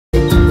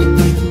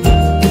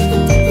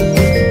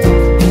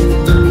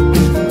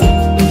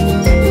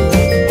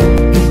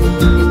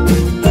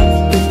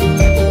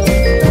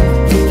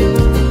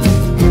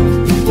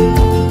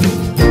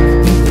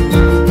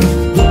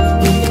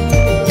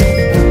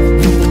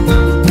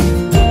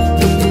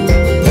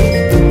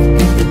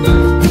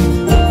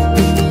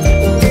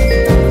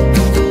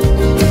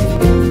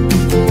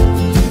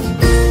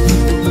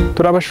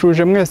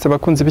Turabashuje mwese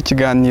bakunzi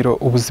b'ikiganiro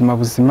ubuzima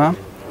buzima.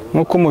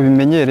 Nkuko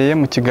mubimenyereye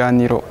mu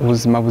kiganiro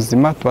ubuzima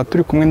buzima tuba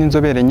turi kumwe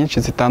n'inzobere nyinshi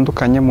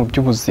zitandukanye mu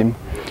by'ubuzima.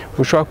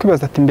 Ushobora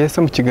kwibaza ati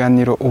mbese mu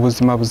kiganiro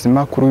ubuzima buzima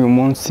kuri uyu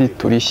munsi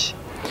turihe?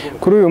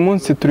 Kuri uyu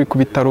munsi turi ku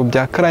bitaro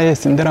bya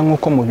Karayesi Ndera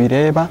nkuko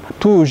mubireba,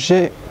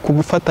 tuje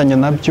kubifatanya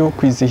nabyo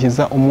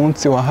kwizihiza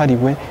umunsi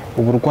wahariwe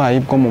uburwayi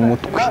bwo mu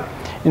mutwe.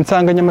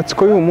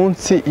 Insanganyamatsiko y'uyu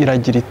munsi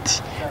iragira iti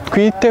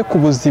twite ku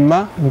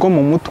buzima bwo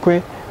mu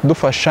mutwe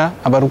dufasha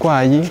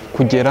abarwayi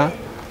kugera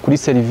kuri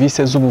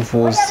serivisi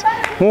z'ubuvuzi.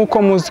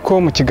 Nkuko muzi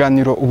ko mu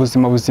kiganiro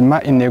ubuzima buzima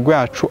intego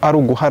yacu ari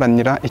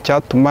uguharanira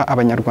icyatuma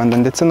abanyarwanda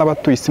ndetse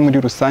n'abatuye isi muri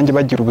rusange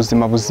bagira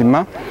ubuzima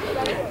buzima,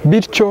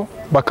 bityo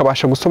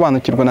bakabasha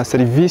gusobanukirwa na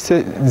serivisi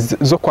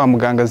zo kwa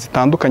muganga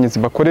zitandukanye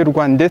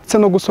zibakorerwa ndetse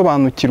no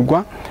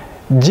gusobanukirwa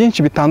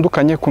byinshi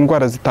bitandukanye ku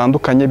ndwara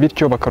zitandukanye,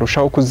 bityo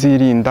bakarushaho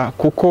kuzirinda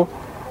kuko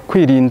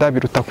kwirinda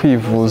biruta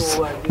kwivuza.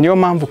 Niyo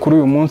mpamvu kuri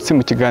uyu munsi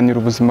mu kiganiro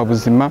ubuzima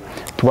buzima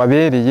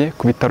tubabereye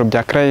ku bitaro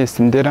bya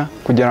Karayesi Ndera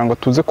kugira ngo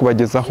tuze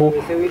kubagezaho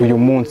uyu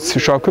munsi.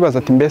 Ushobora kwibaza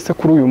ati mbese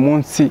kuri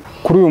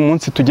uyu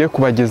munsi tugiye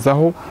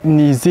kubagezaho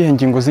ni izihe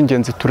ngingo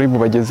z'ingenzi turi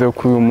bubagezeho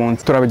kuri uyu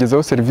munsi?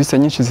 Turabagezaho serivisi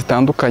nyinshi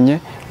zitandukanye,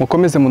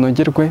 mukomeze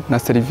munogerwe na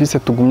serivisi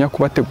tugumya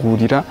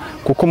kubategurira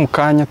kuko mu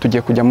kanya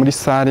tugiye kujya muri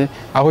sale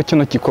aho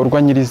kino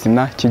gikorwa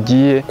nyirizina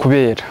kigiye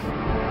kubera.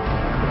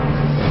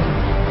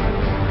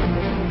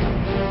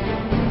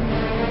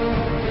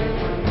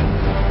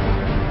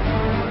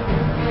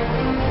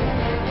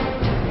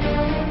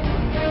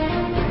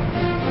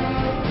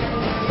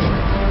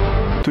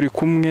 Turi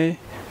kumwe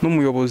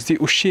n'umuyobozi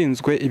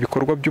ushinzwe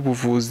ibikorwa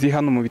by'ubuvuzi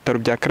hano mu bitaro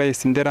bya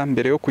Karayesi Ndera.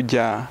 Mbere yo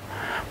kujya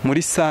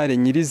muri sale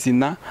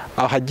nyirizina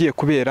ahagiye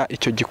kubera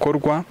icyo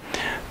gikorwa,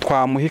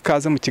 twamuha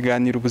ikaze mu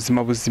kiganiro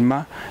ubuzima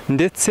buzima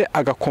ndetse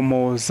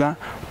agakomoza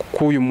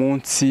ku uyu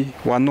munsi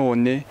wa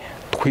none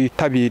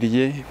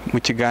twitabiriye mu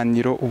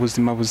kiganiro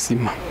ubuzima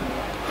buzima.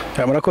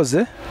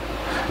 Murakoze,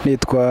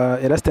 nitwa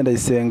Eraste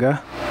Ndayisenga,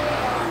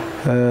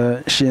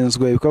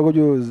 nshinzwe ibikorwa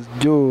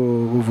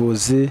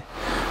by'ubuvuzi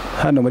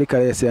hano muri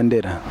Karayesi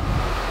Ndera.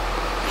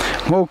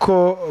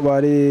 Nk'uko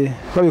bari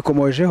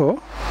babikomojeho,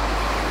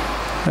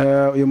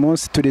 uyu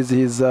munsi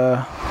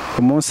turizihiza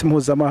umunsi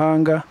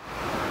mpuzamahanga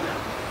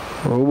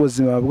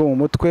w'ubuzima bwo mu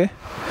mutwe.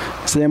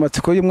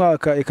 Insanganyamatsiko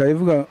y'umwaka ikaba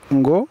ivuga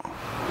ngo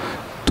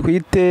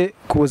twite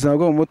ku buzima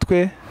bwo mu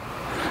mutwe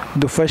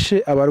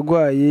dufashe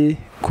abarwayi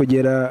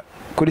kugera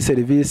kuri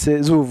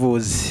serivisi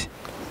z'ubuvuzi.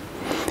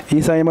 Iyi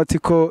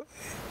nsanganyamatsiko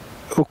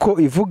uko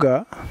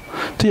ivuga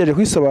tugejeje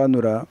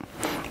kwisobanura,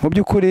 mu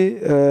by'ukuri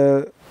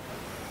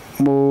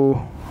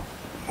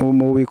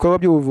mu bikorwa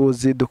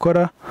by'ubuvuzi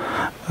dukora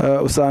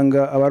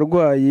usanga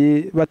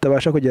abarwayi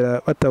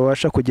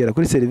batabasha kugera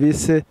kuri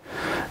serivisi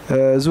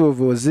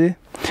z'ubuvuzi.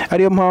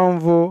 Ariyo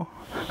mpamvu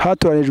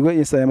hatoranijwe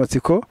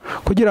insanganyamatsiko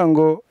kugira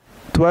ngo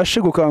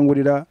tubashe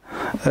gukangurira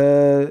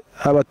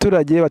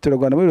abaturage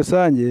b'abaturarwanda muri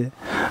rusange,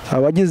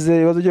 abagize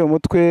ibibazo byo mu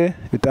mutwe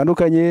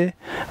bitandukanye,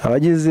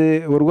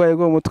 abagize uburwayi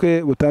bwo mu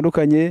mutwe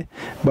butandukanye,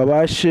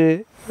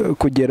 babashe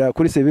kugera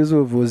kuri serivisi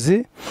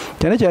z'ubuvuzi,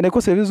 cyane cyane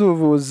ko serivisi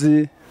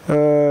z'ubuvuzi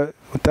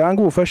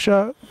utanga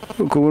ubufasha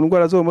ku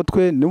ndwara zo mu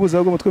mutwe n'ubuzima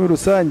bwo mu mutwe muri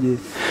rusange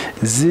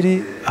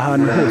ziri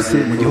ahantu hose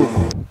mu gihugu.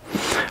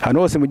 Ahantu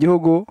hose mu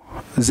gihugu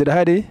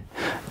zirahari,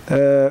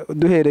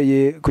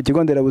 duhereye ku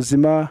kigo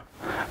nderabuzima,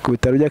 ku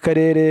bitaro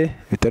by'akarere,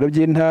 ibitaro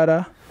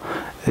by'intara,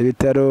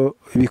 ibitaro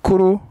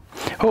bikuru,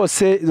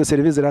 hose izo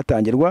serivisi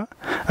ziratangirwa,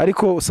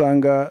 ariko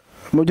usanga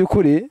mu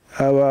by'ukuri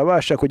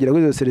ababasha kugera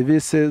kuri izo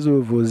serivisi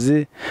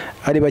z'ubuvuzi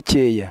ari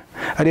bakeya.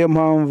 Ariyo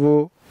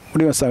mpamvu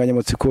muri iyo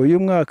nsanganyamatsiko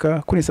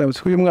y'umwaka, kuri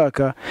insanganyamatsiko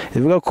y'umwaka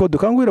ivuga ko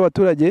dukangurira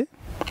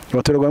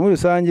abaturarwanda muri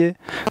rusange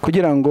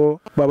kugira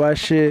ngo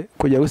babashe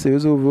kugera kuri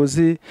serivisi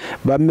z'ubuvuzi,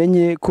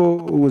 bamenye ko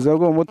ubuzima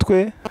bwo mu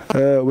mutwe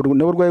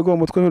n'uburwayi bwo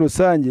mu mutwe muri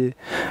rusange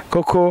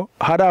koko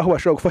hari aho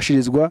bashobora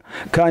gufashirizwa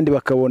kandi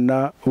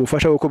bakabona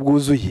ubufasha uko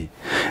bwuzuye.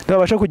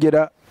 Babasha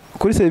kugera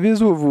kuri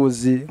serivisi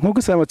z'ubuvuzi nk'uko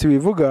insanganyamatsiko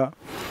bivuga,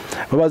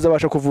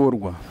 babasha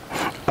kuvurwa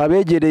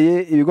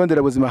abegereye ibigo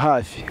nderabuzima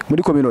hafi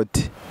muri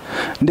community,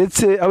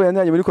 ndetse aho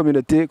yaniranye muri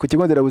community ku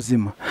kigo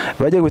nderabuzima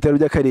bajye ku bitaro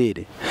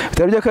by'akarere,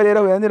 ibitaro by'akarere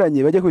aho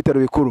yaniranye bajye ku bitaro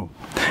bikuru.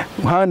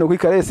 Hano kuri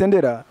Karayesi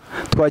Ndera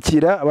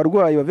twakira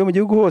abarwayi bavuye mu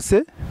gihugu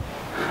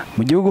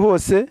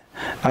hose,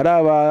 ari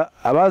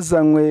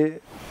abazanywe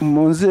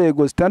mu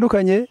nzego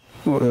zitandukanye.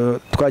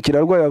 Twakira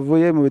abarwayi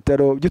bavuye mu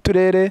bitaro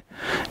by'uturere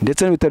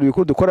ndetse n'ibitaro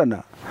bikuru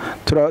dukorana,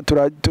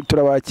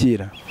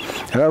 turabakira.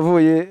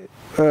 Abavuye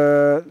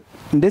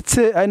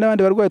ndetse hari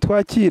n'abandi barwayi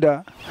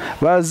twakira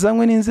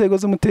bazanywe n'inzego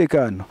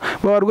z'umutekano,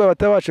 b'abarwayi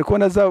batabasha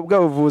kubona bwa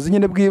buvuzi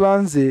nyine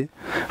bw'ibanze,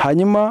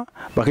 hanyuma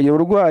bakagira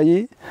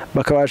uburwayi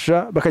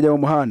bakajya mu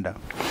muhanda.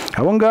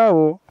 Abo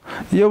ngabo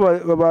iyo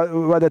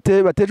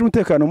bateje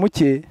umutekano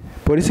muke,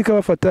 polisi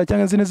ikabafata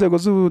cyangwa izindi nzego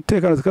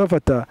z'umutekano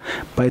zikabafata,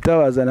 bahita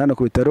babazana hano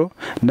ku bitaro,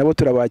 nabo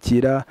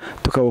turabakira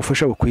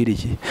tukabufasha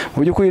bukwiriye.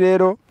 Mu by'ukuri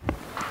rero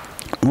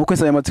nk'uko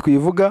insanganyamatsiko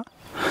ivuga,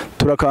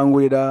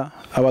 turakangurira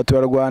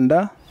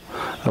abaturarwanda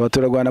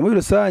abaturarwanda muri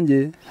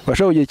rusange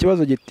bashobora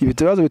kugira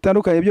ibibazo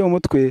bitandukanye byo mu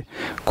mutwe,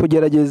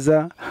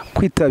 kugerageza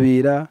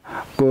kwitabira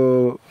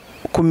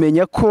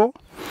kumenya ko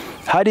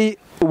hari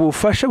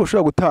ubufasha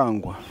bushobora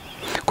gutangwa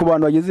ku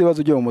bantu bagize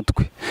ibibazo byo mu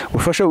mutwe.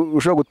 Ubufasha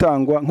bushobora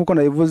gutangwa nk'uko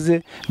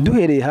nabivuze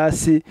duhereye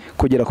hasi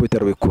kugera ku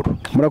bitaro bikuru.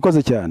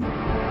 Murakoze cyane.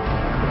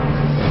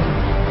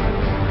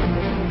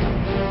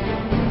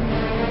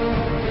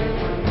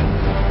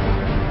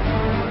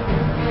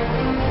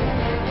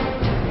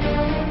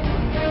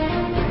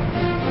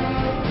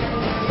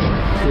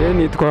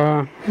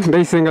 Nitwa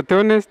Ndayisenga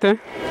Theoneste,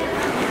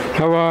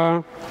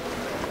 nkaba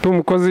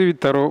umukozi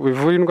w'ibitaro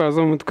bivura indwara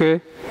zo mu mutwe,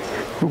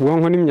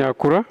 ubwonko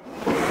n'imyakura.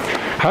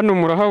 Hano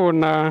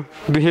murahabona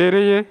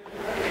duhereye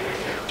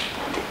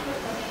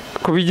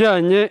ku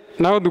bijyanye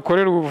n'aho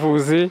dukorera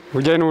ubuvuzi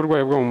bujyanye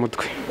n'uburwayi bwo mu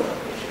mutwe.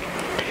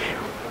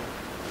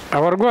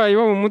 Abarwayi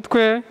bo mu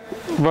mutwe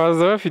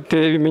baza bafite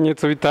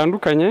ibimenyetso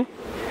bitandukanye,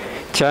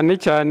 cyane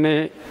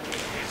cyane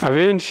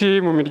abenshi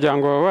mu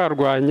miryango baba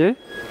barwanye,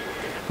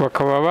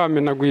 bakaba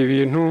bamenaguye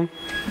ibintu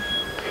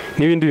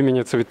n'ibindi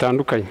bimenyetso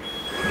bitandukanye.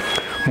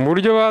 Mu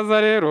buryo baza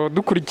rero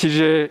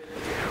dukurikije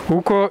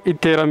uko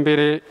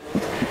iterambere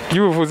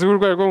ry'ubuvuzi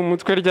bw'uburwayi bwo mu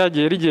mutwe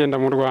ryagiye rigenda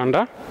mu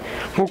Rwanda,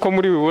 nk'uko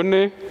muri bibone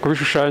ku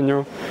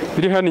bishushanyo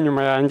biri hano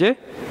inyuma yanjye,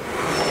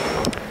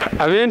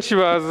 abenshi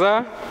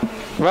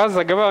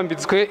bazaga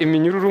bambitswe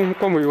iminyururu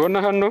nk'uko mubibona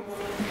hano,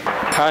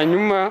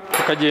 hanyuma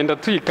tukagenda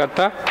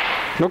tuyikata,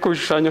 no ku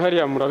bishushanyo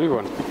hariya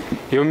murabibona.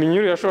 Iyo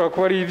minyururu yashobora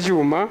kuba ari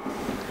ibyuma,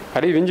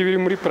 ari ibingi biri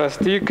muri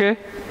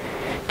plastique,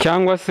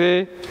 cyangwa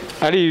se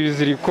ari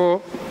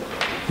ibiziriko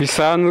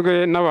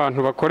bisanzwe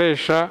n'abantu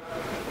bakoresha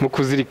mu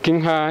kuzirika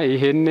inka,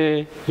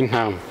 ihene,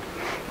 intama.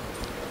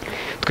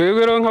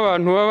 Twebwe rero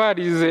nk'abantu baba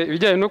barize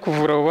ibijyanye no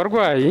kuvura abo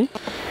barwayi,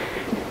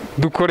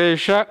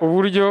 dukoresha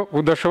uburyo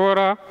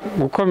budashobora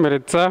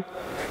gukomeretsa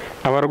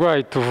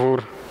abarwayi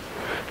tuvura.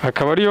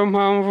 Akaba ariyo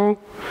mpamvu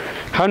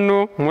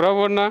hano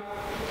murabona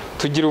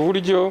tugira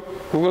uburyo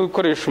bwo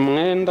gukoresha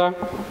umwenda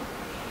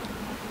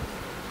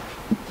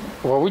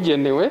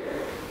wabugenewe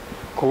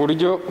ku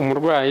buryo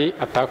umurwayi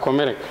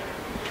atakomereka.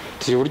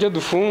 Tugira uburyo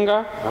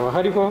dufunga, haba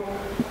hariho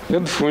iyo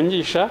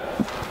dufungisha,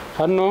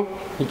 hano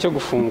icyo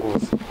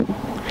gufunguza.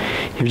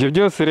 Ibyo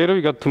byose rero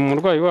bigatuma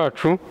umurwayi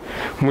wacu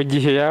mu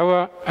gihe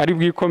yaba ari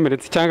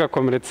bwikomeretse cyangwa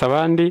akomeretsa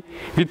abandi,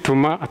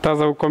 bituma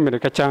ataza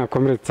gukomereka cyangwa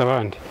akomeretsa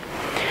abandi.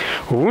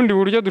 Ubundi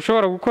buryo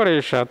dushobora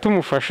gukoresha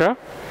tumufasha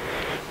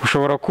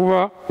ushobora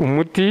kuba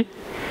umuti.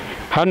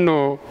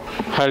 Hano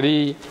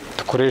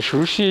dukoresha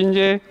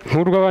urushinge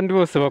nk'urw'abandi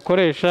bose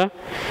bakoresha,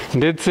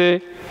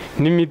 ndetse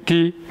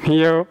n'imiti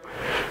nk'iyo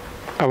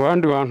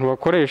abandi bantu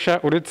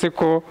bakoresha, uretse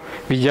ko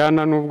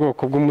bijyana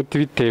n'ubwoko bw'umuti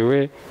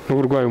bitewe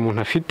n'uburwayi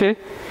umuntu afite.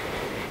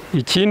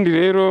 Ikindi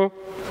rero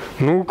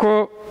ni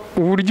uko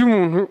uburyo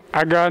umuntu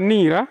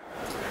aganira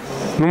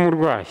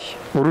n'umurwayi.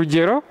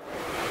 Urugero,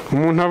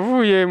 umuntu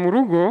avuye mu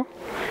rugo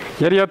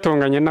yari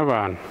yatonganye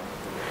n'abantu,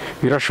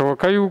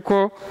 birashoboka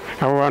yuko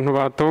abo bantu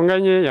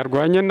batonganye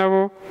yarwanye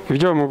nabo,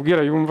 ibyo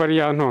bamubwira yumva ari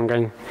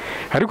yantonganye.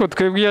 Ariko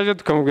twebwe iyo aje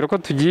tukamubwira ko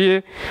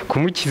tugiye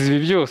kumukiza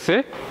ibi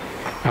byose,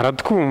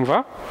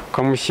 aratwumva,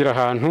 ukamushyira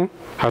ahantu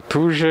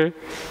hatuje,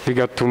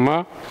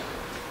 bigatuma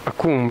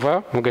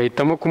akumva,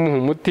 mugahitamo kumuha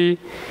umuti,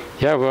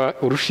 yaba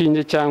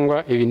urushinge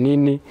cyangwa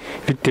ibinini,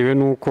 bitewe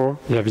n'uko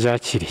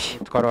yabyakiriye.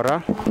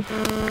 Twarora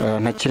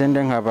ntakirende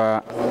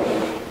nkaba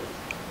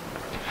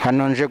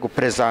hano nje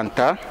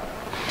gupresenta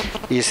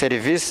iyi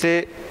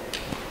serivisi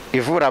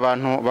ivura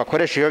abantu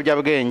bakoresha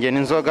ibiyobyabwenge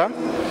n'inzoga,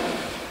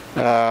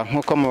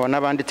 nk'uko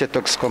mubona banditse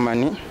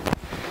toxicomani,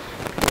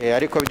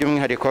 ariko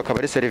by'umwihariko akaba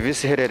ari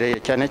serivisi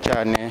iherereye cyane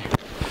cyane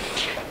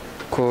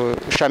ku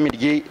ishami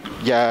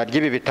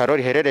ry'ibi bitaro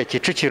riherereye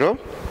Kicukiro,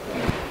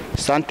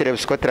 Centre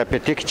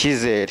Psychotherapeutique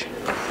Cyizere.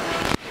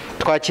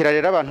 Twakira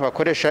rero abantu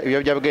bakoresha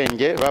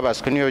ibiyobyabwenge,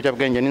 babaswe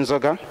n'ibiyobyabwenge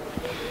n'inzoga.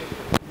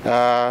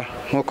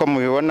 Nk'uko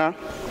mubibona,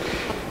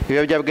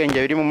 ibiyobyabwenge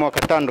biri mu moko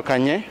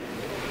atandukanye.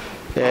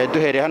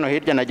 Duhereye hano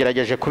hirya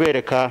nagerageje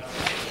kubereka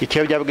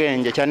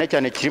ikiyobyabwenge cyane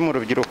cyane kiri mu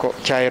rubyiruko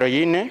cya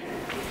heroine,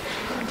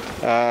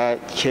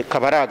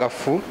 kikaba ari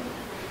agafu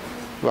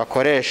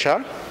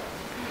bakoresha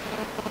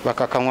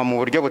bakakanywa mu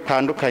buryo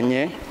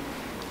butandukanye,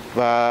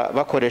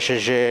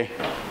 bakoresheje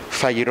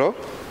fayiro,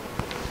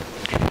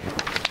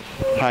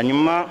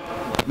 hanyuma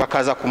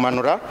bakaza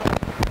kumanura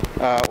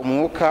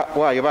umwuka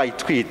wayo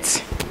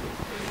bayitwitse.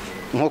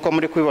 Nk'uko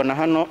muri kubibona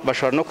hano,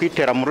 bashobora no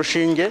kwitera mu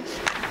rushinge.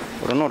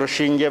 Uru ni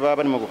urushinge baba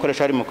barimo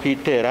gukoresha harimo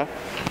kwitera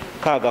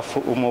ka gafu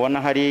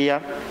umubona hariya,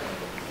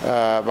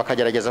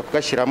 bakagerageza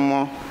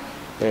kugashyiramo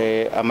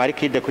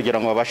amarikide kugira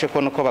ngo babashe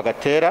kubona uko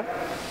bagatera.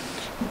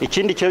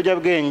 Ikindi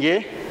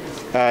kiyobyabwenge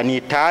ni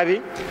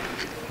itabi.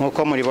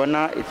 Nk'uko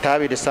muribona,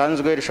 itabi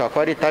risanzwe rishobora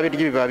kuba ari itabi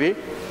ry'ibibabi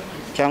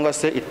cyangwa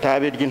se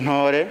itabi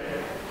ry'intore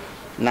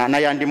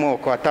n'ayandi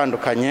moko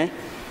atandukanye,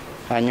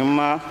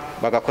 hanyuma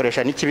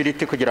bagakoresha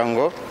n'ikibiriti kugira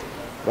ngo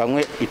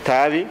banywe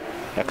itabi.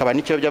 Akaba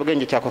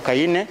n'ikiyobyabwenge cya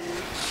kokayine.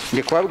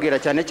 Ndi kubabwira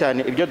cyane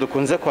cyane ibyo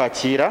dukunze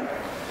kwakira.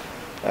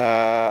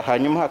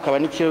 Hanyuma hakaba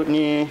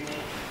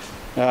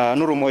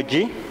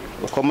n'urumogi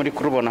uko muri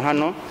kurubona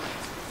hano,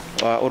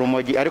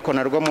 urumogi ariko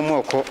narwo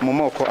mu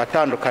moko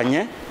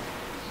atandukanye.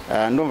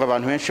 Ndumva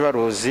abantu benshi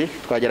baruzi,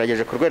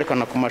 twagerageje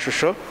kurwerekana ku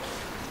mashusho,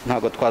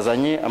 ntabwo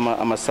twazanye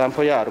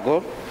amasampo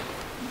yarwo.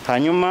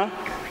 Hanyuma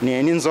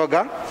ni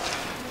n'inzoga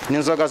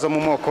zo mu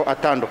moko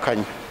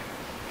atandukanye.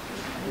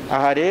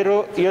 Aha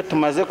rero iyo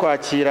tumaze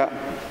kwakira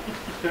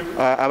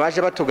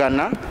abaje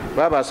batugana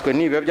babaswe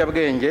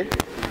n'ibiyobyabwenge,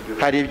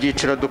 hari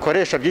ibyiciro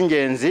dukoresha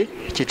by'ingenzi.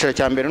 Icyiciro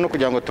cya mbere no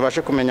kugira ngo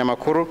tubashe kumenya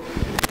amakuru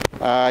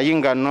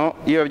y'ingano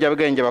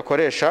y'ibiyobyabwenge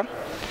bakoresha,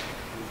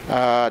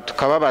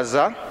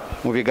 tukababaza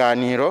mu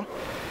biganiro,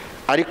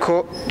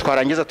 ariko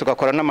twarangiza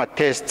tugakora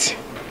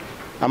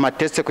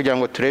amatesite kugira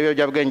ngo turebe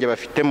ibiyobyabwenge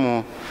bafite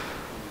mu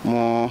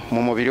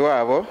mubiri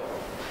wabo.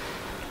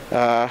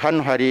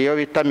 Hano hari iyo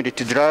bita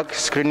multi drug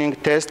screening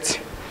test,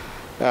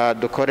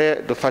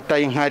 dufata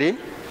inkari,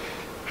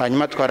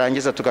 hanyuma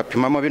twarangiza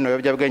tugapimamo bino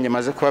biyobyabwenge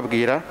maze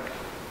kubabwira.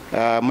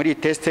 Muri iyi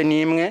teste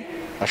ni imwe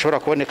ashobora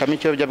kubonekamo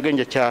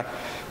ikiyobyabwenge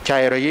cya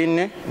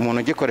heroine,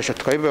 umuntu ugikoresha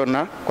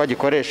tukabibona ko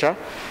agikoresha.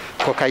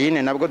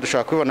 Kokayine nabwo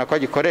dushaka kubibona ko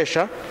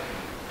agikoresha.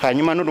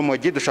 Hanyuma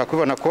n'urumogi dushaka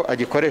kubibona ko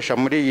agikoresha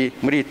muri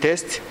iyi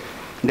test,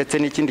 ndetse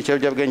n'ikindi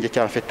kiyobyabwenge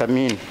cya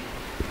amphetamine.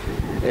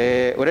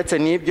 Uretse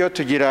n'ibyo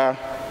tugira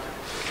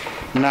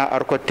na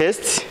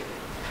alcotest,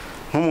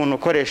 nk'umuntu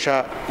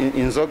ukoresha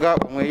inzoga,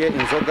 unyweye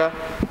inzoga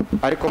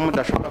ariko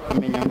mudashobora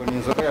kumenya ngo ni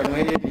inzoga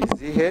yanyweye ni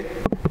izihe,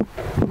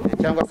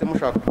 cyangwa se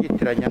mushobora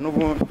kubyitiranya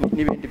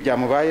n'ibindi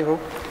byamubayeho.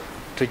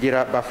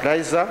 Tugira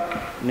bafrizer,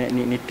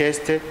 ni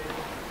test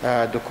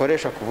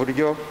dukoresha ku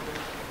buryo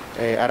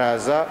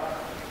araza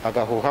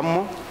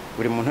agahuhamo.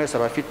 Buri muntu wese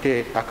aba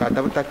afite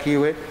akadabuta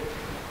kiwe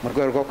mu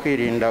rwego rwo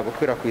kwirinda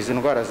gukwirakwiza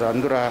indwara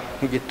zandura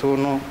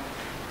nk'igituntu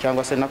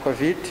cyangwa se na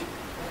covid.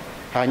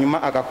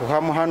 Hanyuma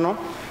agahuhamo hano,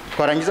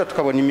 twarangiza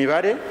tukabona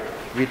imibare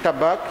bita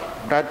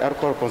blood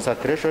alcohol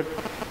concentration,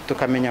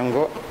 tukamenya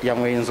ngo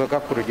yanyweye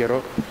inzoga ku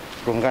rugero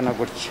rungana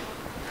gutya.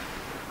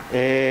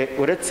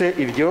 Uretse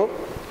ibyo,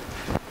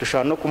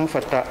 dushobora no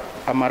kumufata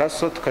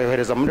amaraso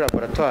tukayohereza muri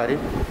laboratoire,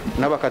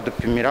 nabo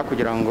bakadupimira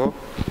kugira ngo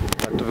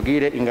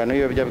batubwire ingano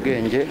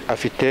y'ibiyobyabwenge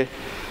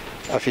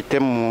afite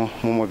mu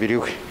mubiri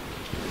we.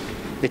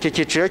 Iki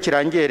cyiciro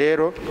kirangiye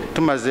rero,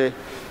 tumaze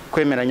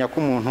kwemeranya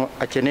ko umuntu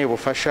akeneye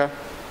ubufasha,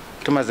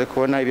 tumaze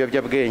kubona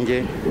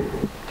ibiyobyabwenge,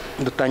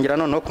 dutangira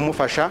noneho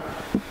kumufasha.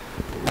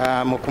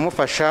 Mu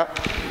kumufasha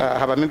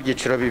habamo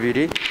ibyiciro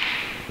bibiri,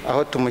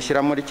 aho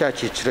tumushyira muri cya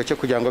cyiciro cyo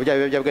kugira ngo bya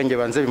biyobyabwenge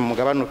banze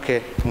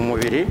bimugabanuke mu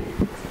mubiri,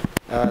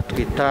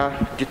 twita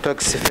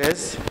detox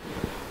phase.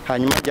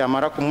 Hanyuma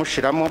byamara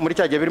kumushiramo, muri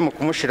cya gihe biri mu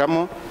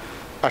kumushiramo,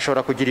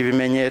 ashobora kugira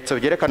ibimenyetso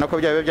byerekana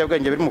ko bya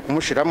biyobyabwenge biri mu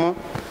kumushiramo.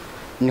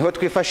 Niho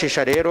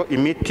twifashisha rero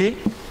imiti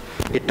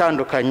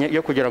itandukanye yo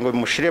kugira ngo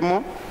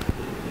bimushiremo.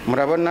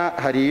 Murabona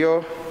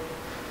hariyo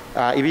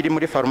ibiri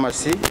muri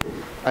farumasi,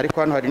 ariko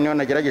hano hari niyo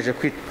nagerageje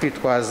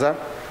kwitwaza.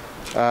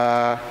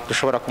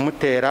 Dushobora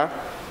kumutera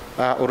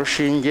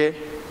urushinge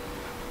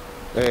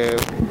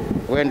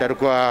wenda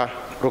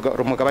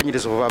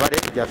rumugabanyiriza ububabare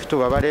igihe afite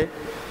ububabare,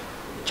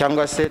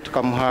 cyangwa se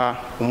tukamuha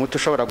umuti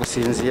ushobora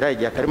gusinzira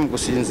igihe atari mu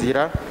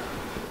gusinzira.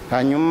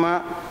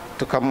 Hanyuma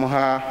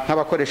tukamuha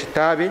nk'abakoresha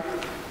itabi,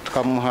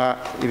 tukamuha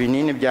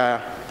ibinini bya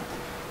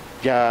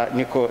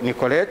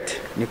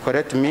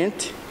Nicolette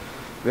mint,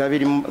 biba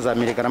biri za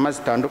miligarama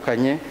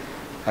zitandukanye.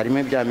 Harimo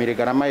ibya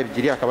miligarama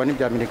 2, hakaba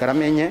n'ibya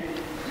miligarama 4,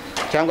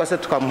 cyangwa se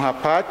tukamuha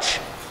patch,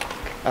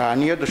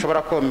 niyo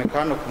dushobora komeka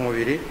hano ku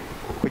mubiri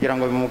kugira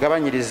ngo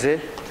bimugabanyirize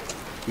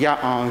ya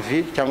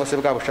envie cyangwa se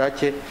bwa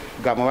bushake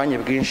bwamubanye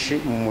bwinshi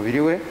mu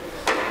mubiri we.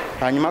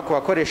 Hanyuma ku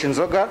bakoresha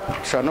inzoga,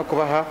 dushobora no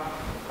kubaha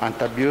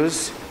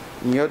antabuse,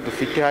 niyo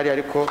dufite hari,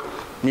 ariko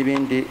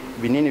n'ibindi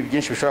binini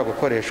byinshi bishobora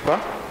gukoreshwa.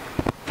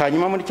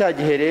 Hanyuma muri cya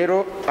gihe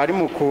rero ari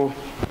mu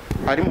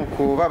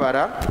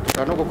kubabara,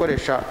 dushobora no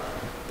gukoresha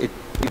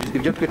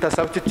ibyo twita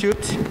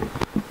substitute,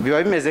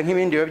 biba bimeze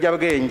nk'ibindi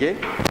biyobyabwenge,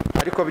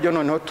 ariko byo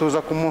noneho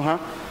tuza kumuha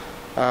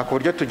ku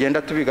buryo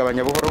tugenda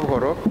tubigabanya buhoro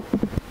buhoro.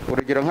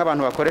 Urugero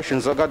nk'abantu bakoresha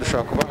inzoga,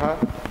 dushobora kubaha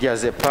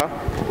diazepa,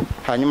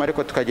 hanyuma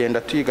ariko tukagenda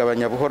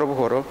tuyigabanya buhoro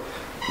buhoro.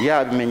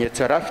 Ya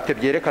bimenyetso yari afite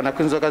byerekana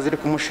ko inzoga ziri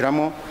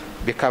kumushiramo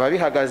bikaba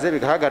bihagaze,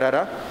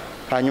 bigahagarara.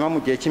 Hanyuma mu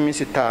gihe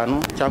cy'iminsi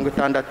 5 cyangwa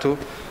 6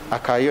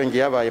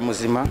 akayongeye yabaye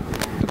muzima,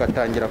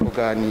 tugatangira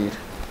kuganira.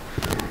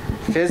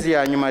 Phase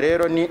ya nyuma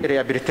rero ni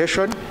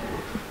rehabilitation,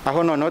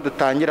 aho noneho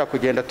dutangira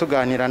kugenda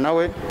tuganira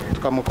nawe,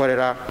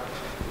 tukamukorera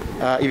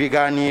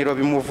ibiganiro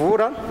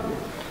bimuvura,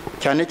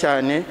 cyane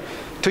cyane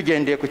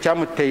tugendeye ku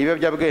cyamuteye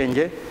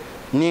ibiyobyabwenge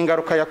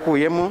n'ingaruka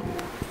yakuyemo,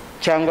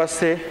 cyangwa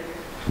se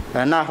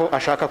naho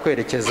ashaka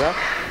kwerekeza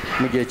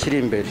mu gihe kiri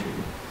imbere.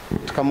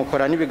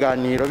 Tukamukora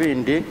n'ibiganiro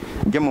bindi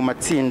byo mu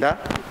matsinda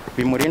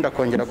bimurinda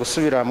kongera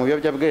gusubira mu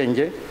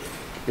biyobyabwenge,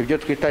 ibyo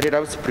twita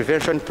relapse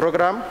prevention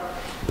program.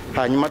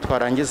 Hanyuma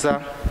twarangiza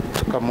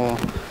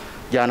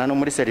tukamujyana no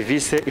muri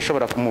serivisi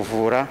ishobora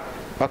kumuvura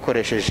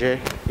bakoresheje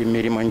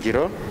imirimo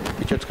ngiro,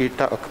 icyo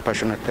twita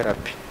occupational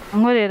therapy.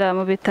 Nkorera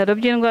mu bitaro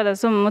by'indwara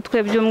zo mu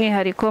mutwe,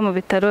 by'umwihariko mu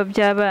bitaro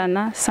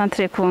by'abana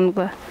Centre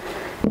Kundwa.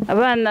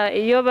 abana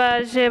iyo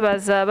baje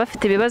baza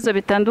bafite ibibazo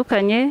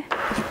bitandukanye,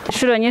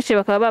 inshuro nyinshi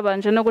bakaba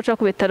babanje no guca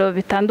ku bitaro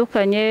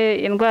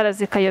bitandukanye, indwara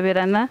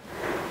zikayoberana,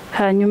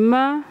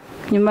 hanyuma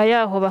nyuma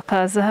yaho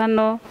bakaza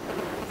hano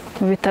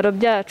mu bitaro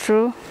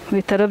byacu, mu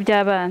bitaro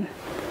by'abana.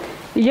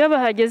 Iyo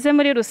bahageze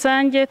muri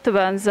rusange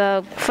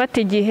tubanza gufata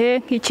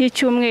igihe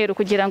nk'icyumweru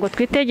kugira ngo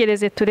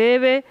twitegereze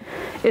turebe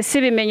ese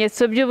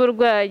ibimenyetso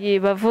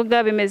by'uburwayi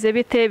bavuga bimeze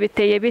bite,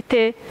 biteye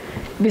bite,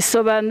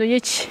 bisobanuye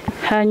iki.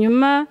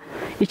 Hanyuma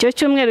icyo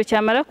cyumweru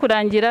cyamara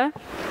kurangira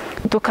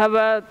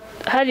tukaba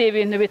hari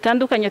ibintu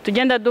bitandukanye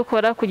tugenda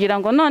dukora kugira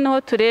ngo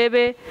noneho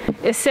turebe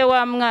ese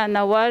wa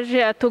mwana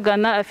waje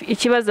atugana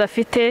ikibazo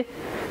afite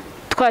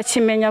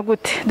twakimenya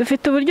gute.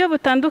 Dufite uburyo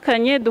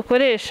butandukanye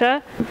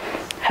dukoresha,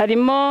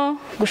 harimo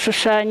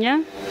gushushanya,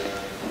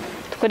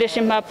 dukoresha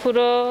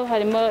impapuro,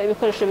 harimo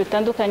ibikoresho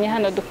bitandukanye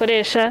hano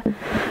dukoresha,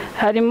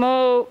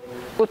 harimo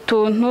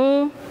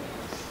utuntu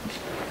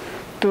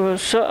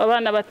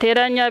abana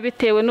bateranya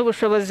bitewe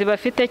n'ubushobozi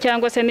bafite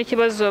cyangwa se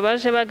n'ikibazo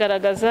baje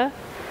bagaragaza.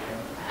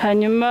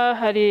 Hanyuma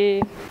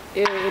hari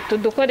utu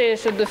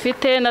dukoresho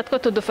dufite natwo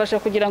tudufasha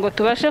kugira ngo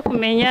tubashe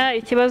kumenya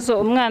ikibazo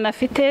umwana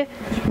afite,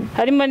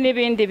 harimo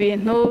n'ibindi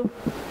bintu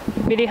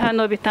biri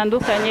hano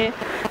bitandukanye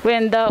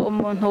wenda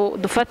umuntu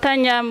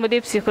dufatanya muri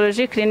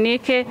psychologie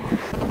clinique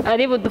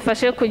ari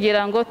budufashe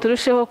kugira ngo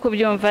turusheho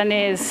kubyumva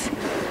neza.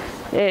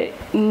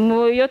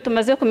 Iyo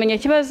tumaze kumenya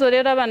ikibazo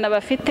rero abana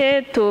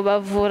bafite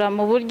tubavura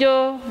mu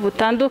buryo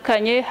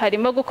butandukanye,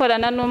 harimo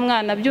gukorana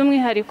n'umwana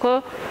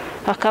by'umwihariko,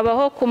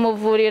 hakabaho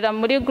kumuvurira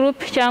muri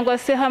groupe cyangwa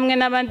se hamwe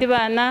n'abandi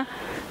bana,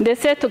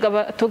 ndetse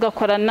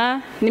tugakorana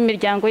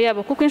n'imiryango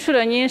yabo, kuko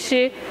inshuro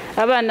nyinshi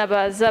abana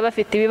baza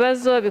bafite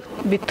ibibazo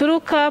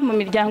bituruka mu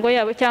miryango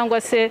yabo cyangwa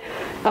se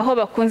aho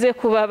bakunze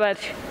kuba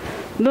bari.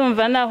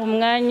 Ndumva naho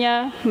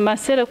umwanya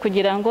Masero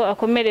kugira ngo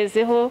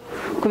akomerezeho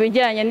ku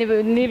bijyanye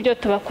n'ibyo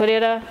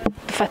tubakorera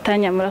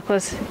dufatanya.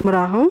 Murakoze.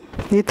 Muraho,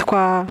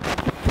 nitwa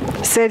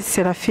Seri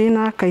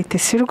Serafina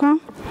Kayitesirwa,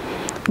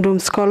 ndi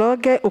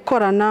umusicologue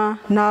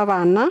ukorana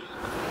n'abana,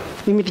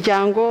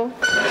 imiryango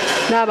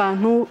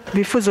n'abantu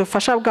bifuza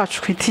ubufasha bwacu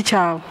ku giti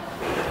cyabo.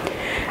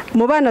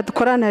 Mu bana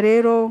dukorana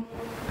rero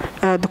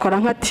dukora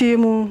nka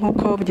timu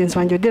nk'uko mugenzi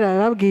wanjye Odile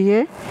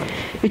yababwiye.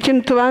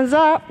 Ikintu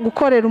tubanza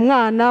gukorera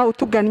umwana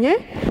utugannye,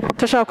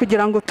 turashaka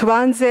kugira ngo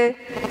tubanze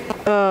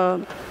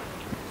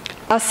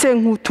ase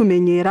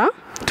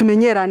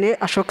tumenyerane,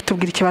 ashobora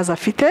kutubwira ikibazo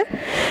afite.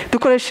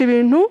 Dukoresha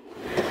ibintu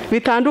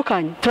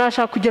bitandukanye,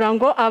 turashaka kugira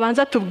ngo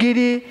abanza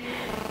tubwire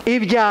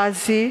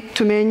ibyazi,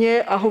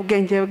 tumenye aho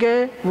ubwenge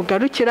bwe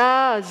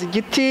bugarukira, azi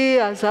igiti,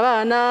 azi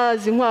abana,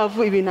 azi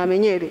inkwavu, ibintu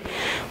amenyereye,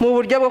 mu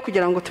buryo bwo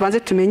kugira ngo tubanze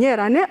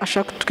tumenyerane,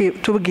 ashaka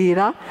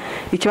kutubwira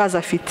ikibazo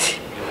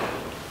afite.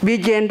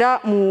 Bigenda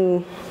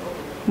mu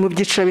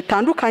byiciro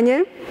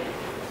bitandukanye.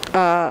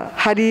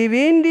 Hari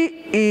ibindi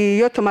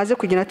iyo tumaze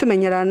kugenda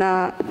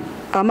tumenyerana,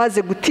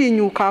 amaze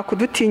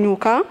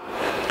kudutinyuka,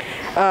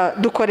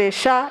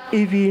 dukoresha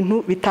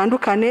ibintu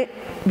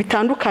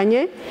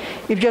bitandukanye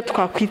ibyo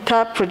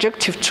twakwita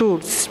projective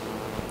tools.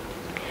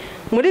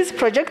 Muri izi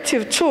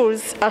projective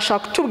tools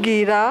ashaka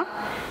kutubwira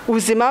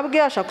ubuzima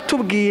bwe, ashaka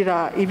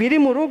kutubwira ibiri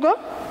mu rugo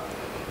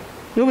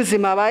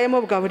n'ubuzima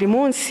abayemo bwa buri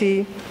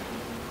munsi.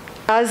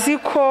 Azi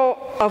ko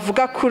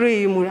avuga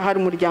kuri hari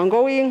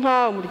umuryango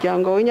w'inka,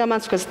 umuryango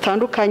w'inyamaswa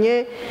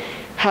zitandukanye,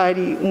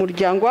 hari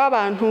umuryango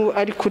w'abantu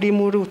ari kuri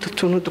muri utu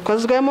tuntu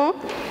dukozwemo,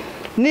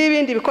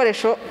 n'ibindi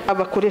bikoresho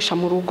abakoresha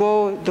mu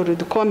rugo. Dore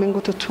dukombe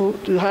ngutu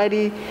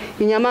hari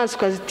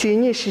inyamaswa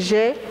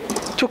zitinyishije,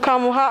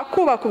 tukamuha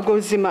kubaka ubwo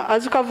buzima.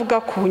 Azi ko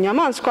avuga ku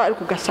nyamaswa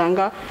ariko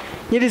ugasanga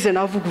nyirize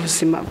navuga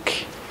ubuzima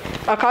bwe.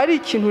 Akaba ari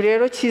ikintu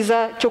rero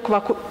cyiza cyo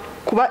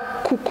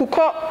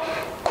kuko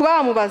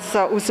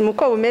bamubaza ubuzima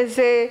uko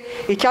bumeze,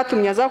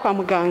 icyatumye aza kwa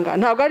muganga,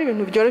 ntabwo ari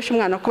ibintu byoroshye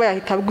umwana kuba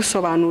yahita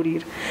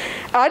gusobanurira,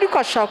 ariko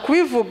ashaka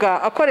kubivuga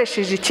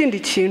akoresheje ikindi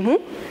kintu,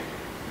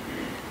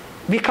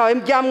 bikaba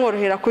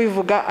byamworohera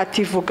kubivuga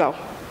ativugaho.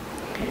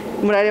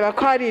 Murareba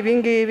ko hari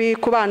ibingibi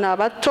ku bana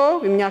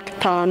bato b'imyaka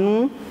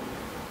 5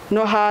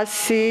 no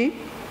hasi,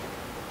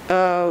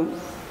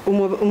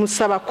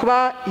 umusaba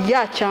kuba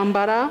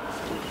yacyambara.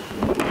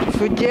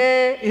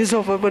 Tuvuge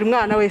inzovu, buri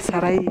mwana wese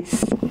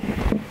arayizi,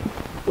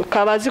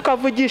 ukaba azi ko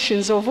avugisha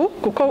inzovu,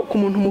 kuko ku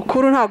muntu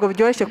mukuru ntabwo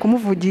byoroshye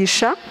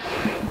kumuvugisha.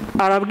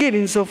 Arabwira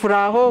inzovu,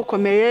 uraho,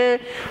 ukomeye,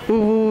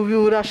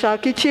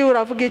 urashaka iki,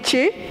 uravuga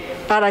iki,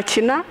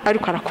 arakina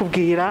ariko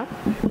arakubwira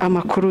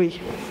amakuru ye.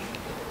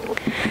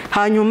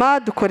 Hanyuma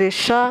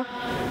dukoresha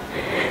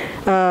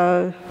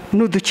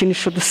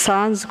n'udukinisho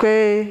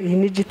dusanzwe,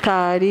 ni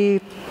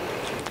gitari,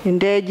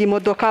 indege,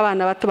 imodoka.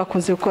 Abana bato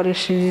bakunze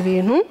gukoresha ibi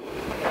bintu.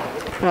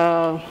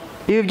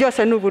 Ibi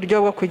byose ni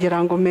uburyo bwo kugira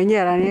ngo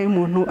umenyerane.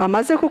 Umuntu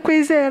amaze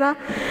kukwizera,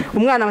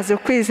 umwana amaze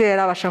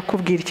kukwizera, abasha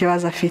kukubwira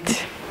ikibazo afite.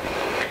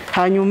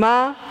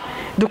 Hanyuma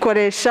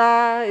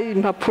dukoresha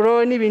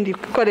impapuro n'ibindi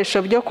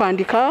bikoresho byo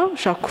kwandika.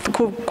 Ushaka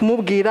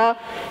kumubwira,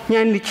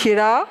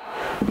 nyandikira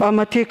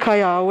amateka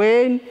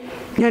yawe,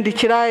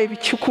 nyandikira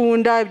ibyo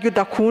ukunda, ibyo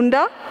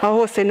udakunda, aho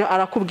hose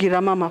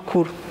arakubwiramo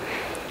amakuru.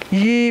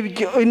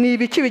 ni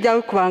ibiki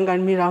bijya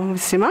kubangamira mu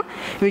buzima,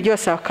 ibi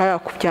byose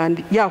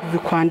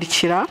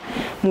yakubyandikira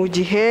mu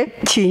gihe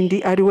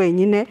kindi ari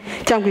wenyine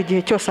cyangwa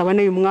igihe cyose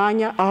aboneye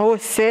umwanya, aho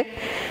hose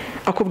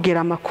akubwira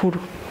amakuru.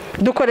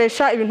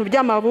 Dukoresha ibintu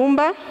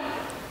by'amabumba.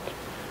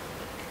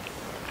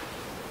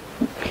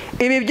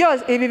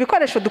 Ibi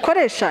bikoresho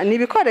dukoresha ni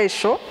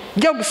ibikoresho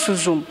byo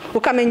gusuzuma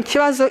ukamenya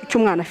ikibazo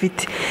cy'umwana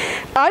afite,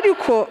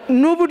 ariko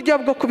n'uburyo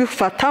bwo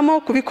kubifatamo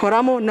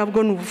kubikoramo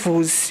nabwo ni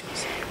ubuvuzi,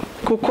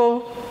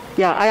 kuko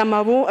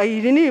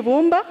iri ni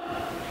ibumba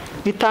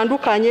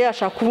bitandukanye,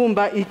 ashaka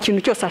kubumba ikintu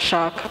cyose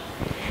ashaka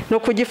no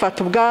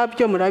kugifata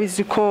ubwabyo.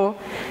 Murabizi ko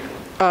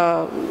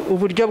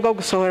uburyo bwo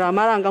gusohora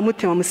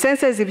amarangamutima mu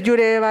senses, ibyo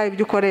ureba,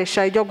 ibyo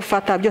ukoresha, ibyo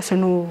gufata byose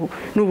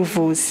ni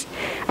ubuvuzi.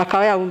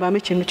 Akaba yabumbamo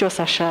ikintu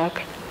cyose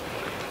ashaka.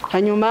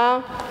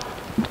 Hanyuma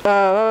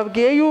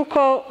bababwiye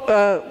yuko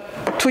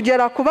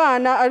tugera ku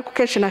bana, ariko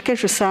kenshi na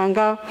kenshi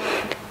usanga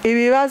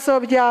ibibazo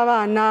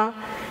by'abana,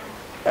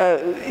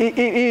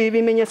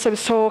 ibimenyetso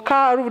bisohoka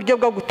ari uburyo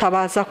bwo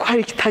gutabaza ko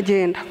hari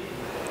ikitagenda.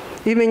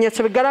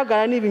 Ibimenyetso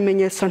bigaragara ni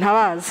ibimenyetso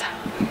ntabaza.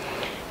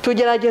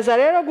 Tugerageza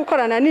rero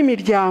gukorana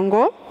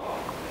n'imiryango.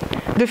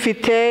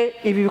 Dufite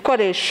ibi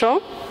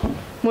bikoresho,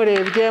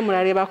 murebye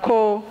murareba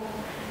ko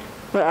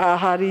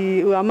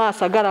hari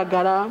amaso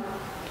agaragara,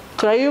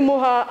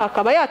 turayimuha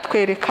akaba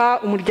yatwereka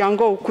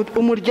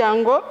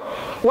umuryango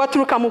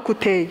waturuka mu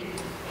kuteye.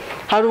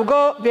 Hari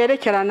ubwo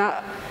berekerana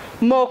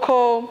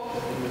moko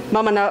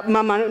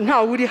mama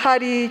ntawe uri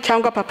hari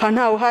cyangwa papa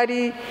ntawe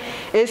uhari,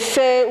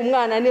 ese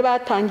umwana niba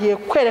yatangiye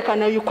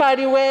kwerekana yuko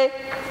ari we,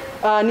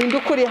 ninde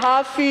ukuri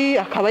hafi,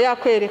 akaba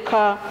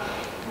yakwereka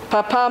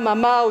papa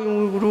mama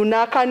uyu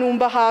runaka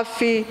numba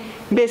hafi.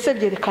 Mbese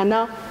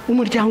byerekana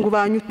umuryango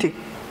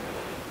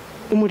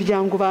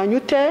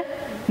banyute,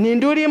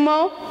 ninde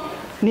urimo,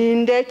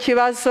 ninde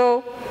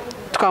kibazo,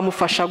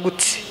 twamufasha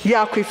gute,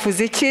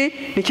 yakwifuza iki,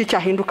 niki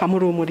cyahinduka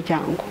muri uwo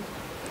muryango.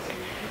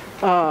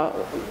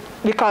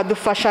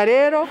 Bikadufasha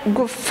rero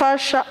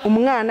gufasha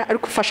umwana ari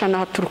gufasha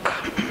n'ahaturuka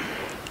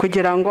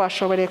kugira ngo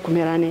ashobore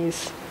kumera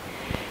neza.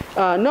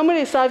 No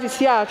muri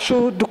service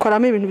yacu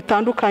dukoramo ibintu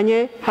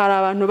bitandukanye. Hari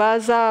abantu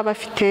baza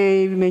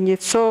bafite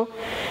ibimenyetso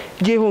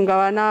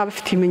by'ihungabana,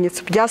 bafite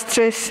ibimenyetso bya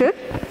stress.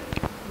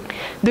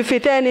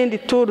 Dufite n'indi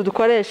tool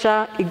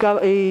dukoresha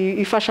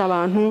ifasha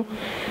abantu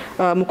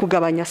mu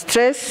kugabanya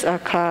stress,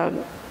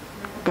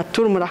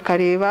 gatura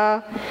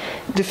murakareba.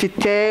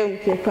 Dufite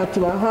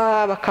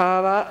tubaha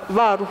bakaba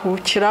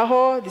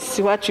baruhukiraho,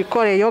 disiwacu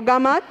ikoreye yoga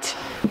mat,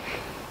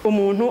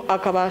 umuntu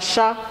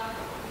akabasha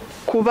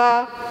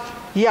kuba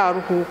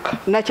yaruhuka,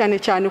 na cyane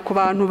cyane ku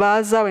bantu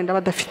baza wenda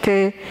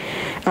bafite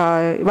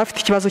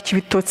ikibazo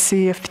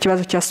cy'ibitotsi, bafite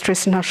ikibazo cya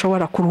stress,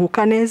 ntashobora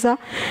kuruhuka neza,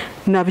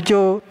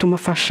 nabyo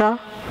tumufasha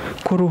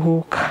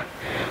kuruhuka.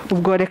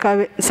 Ubwo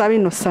reka sabe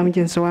Innocent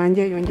mugenzi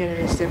wanjye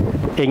yongererezeho.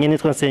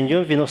 Nitwa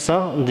Nsengiyumva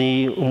Innocent,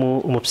 ndi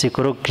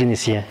umupsychologue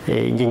clinicien.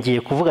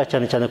 Ngiye kuvuga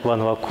cyane cyane ku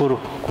bantu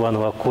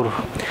bakuru.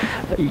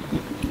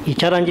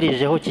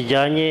 Icyarangirijeho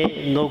kijyanye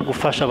no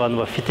gufasha abantu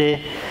bafite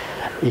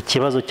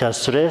ikibazo cya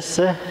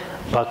stress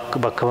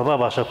bakaba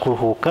babasha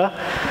kuruhuka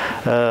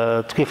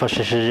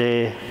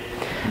twifashishije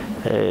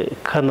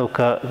kano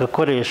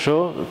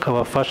gakoresho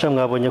kabafasha.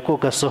 Mwabonye ko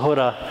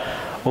gasohora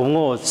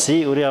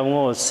umwotsi, uriya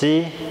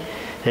mwotsi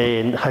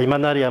hanyuma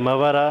n'ariya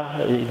amabara,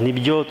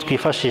 nibyo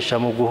twifashisha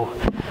mu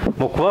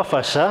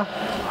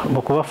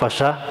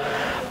kubafasha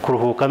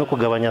kuruhuka no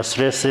kugabanya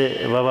stress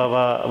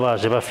baba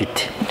baje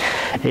bafite.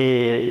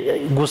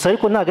 Gusa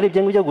ariko ntabwo ari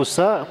ibyo ngibyo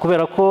gusa,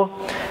 kubera ko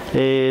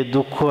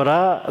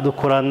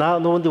dukorana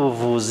n'ubundi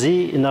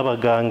buvuzi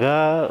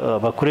n'abaganga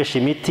bakoresha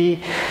imiti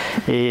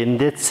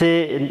ndetse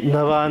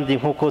n'abandi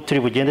nk'uko turi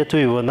bugende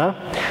tubibona.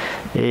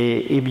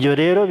 Ibyo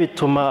rero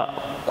bituma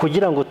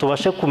kugira ngo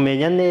tubashe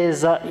kumenya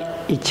neza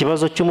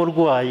ikibazo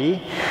cy'umurwayi,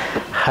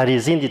 hari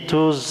izindi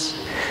tools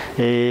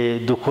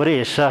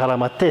dukoresha. Hari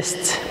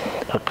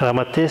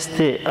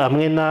amatesite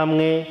amwe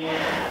n'amwe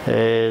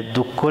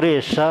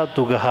dukoresha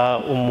tugaha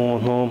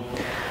umuntu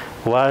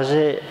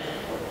waje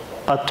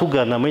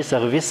atugana muri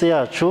serivisi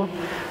yacu,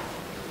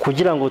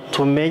 kugira ngo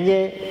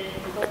tumenye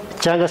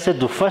cyangwa se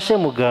dufashe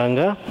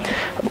muganga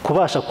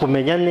kubasha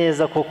kumenya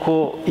neza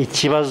koko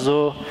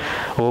ikibazo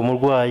uwo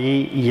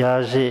murwayi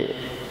yaje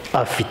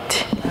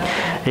afite.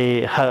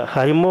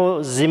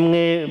 Harimo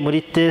zimwe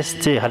muri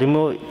tesite,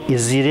 harimo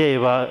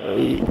izireba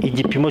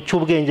igipimo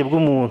cy'ubwenge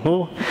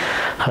bw'umuntu,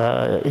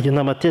 iyo ni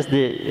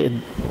amatesite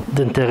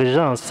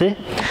d'intelligence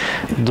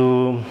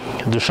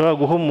dushobora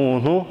guha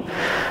umuntu,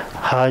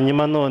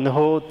 hanyuma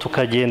noneho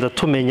tukagenda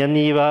tumenya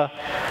niba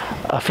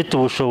afite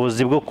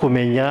ubushobozi bwo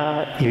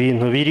kumenya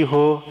ibintu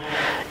biriho.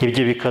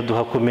 Ibyo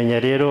bikaduha kumenya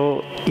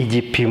rero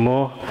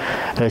igipimo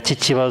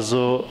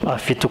cy'ikibazo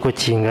afite uko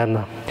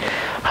kingana.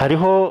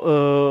 Hariho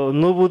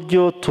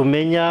n'uburyo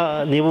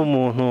tumenya niba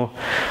umuntu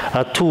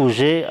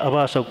atuje,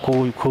 abasha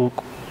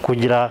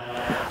kugira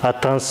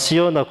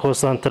attention na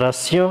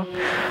concentration,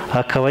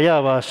 akaba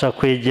yabasha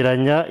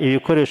kwegeranya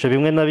ibikoresho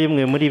bimwe na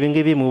bimwe muri ibi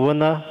ngibi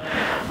mubona,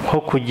 nko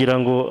kugira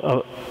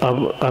ngo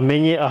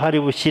amenye aho ari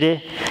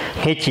bushyire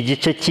nk'iki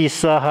gice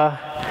cy'isaha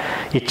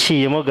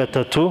iciyemo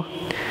gatatu.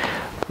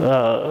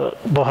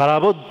 Hari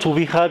abo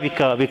tubiha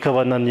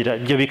bikabananira,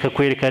 ibyo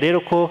bikakwereka rero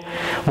ko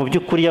mu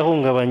by'ukuri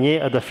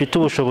yahungabanye, adafite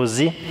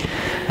ubushobozi,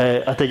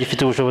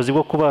 atagifite ubushobozi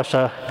bwo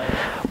kubasha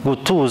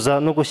gutuza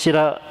no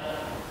gushyira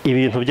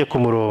ibintu bye ku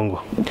murongo.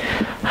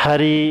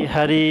 Hari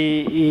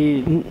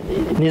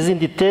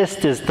n'izindi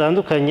tesite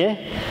zitandukanye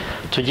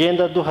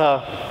tugenda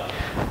duha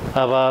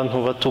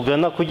abantu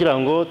batugana kugira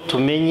ngo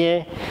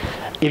tumenye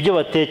ibyo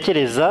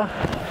batekereza,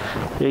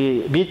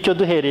 bityo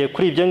duhereye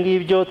kuri ibyo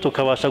ngibyo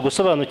tukabasha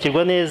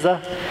gusobanukirwa neza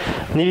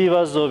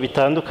n'ibibazo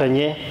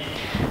bitandukanye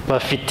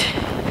bafite.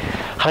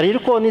 Hari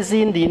ariko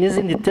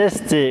n'izindi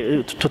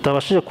tesite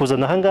tutabashije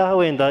kuzana aha ngaha,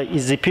 wenda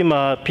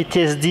izipima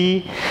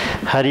PTSD,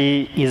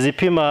 hari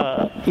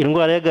izipima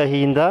indwara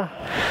y'agahinda,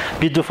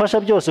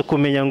 bidufasha byose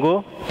kumenya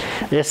ngo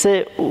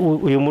ese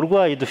uyu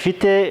murwayi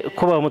dufite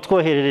ko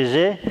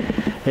bamutwoherereje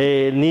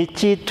ni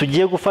iki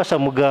tugiye gufasha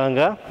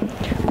muganga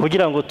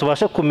kugira ngo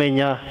tubashe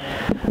kumenya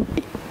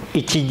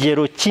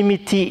ikigero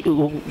cy'imiti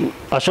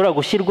ashobora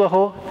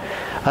gushyirwaho,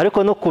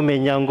 ariko no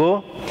kumenya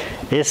ngo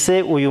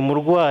ese uyu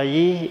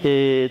murwayi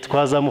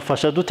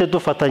twazamufasha dute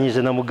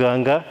dufatanyije na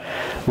muganga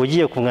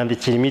ugiye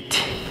kumwandikira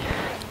imiti.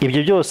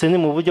 Ibyo byose ni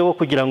mu buryo bwo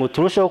kugira ngo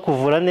turusheho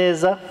kuvura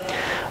neza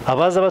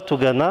abaza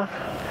batugana,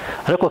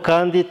 ariko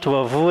kandi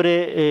tubavure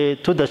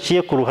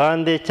tudaciye ku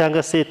ruhande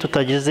cyangwa se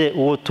tutagize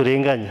uwo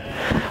turenganya,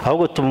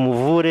 ahubwo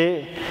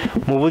tumuvure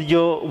mu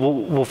buryo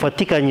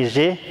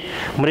bufatikanyije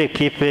muri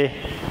ekipe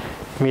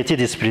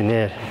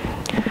multidisciplinaire.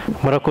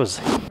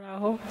 Murakoze.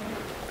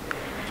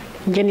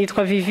 Njye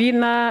nitwa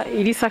Vivina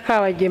Irisa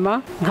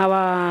Kabagema,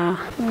 nkaba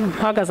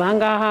mpagaze aha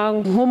ngaha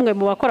nk'umwe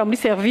mu bakora muri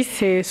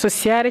serivisi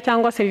sociale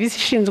cyangwa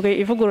serivisi ishinzwe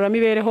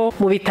ivugururamibereho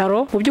mu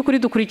bitaro. Mu by'ukuri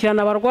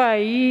dukurikirana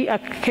abarwayi,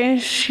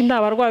 akenshi ni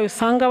abarwayi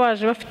usanga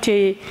baje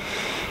bafite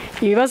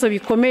ibibazo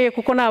bikomeye,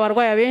 kuko ni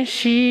abarwayi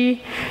benshi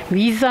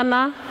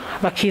bizana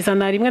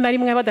bakizana rimwe na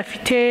rimwe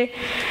badafite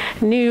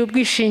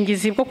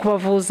n'ubwishingizi bwo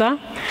kubavuza,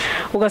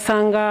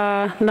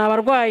 ugasanga ni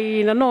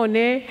abarwayi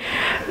nanone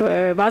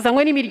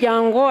bazanywe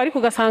n'imiryango,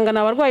 ariko ugasanga ni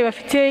abarwayi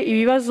bafite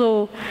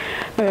ibibazo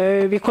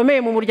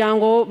bikomeye mu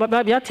muryango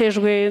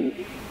byatejwe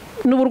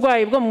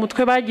n'uburwayi bwo mu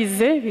mutwe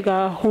bagize,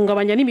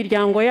 bigahungabanya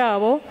n'imiryango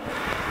yabo.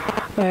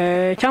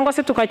 Cyangwa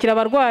se tukakira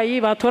abarwayi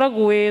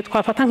batoraguwe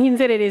twafata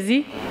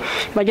nk'inzererezi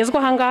bagezwa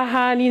aha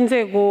ngaha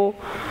n'inzego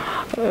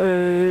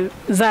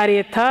za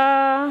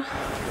leta,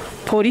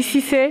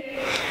 polisi se.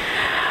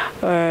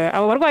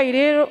 Abo barwayi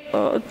rero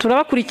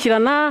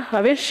turabakurikirana,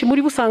 abenshi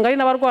muri bo usanga ari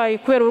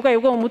n'abarwayi kubera uburwayi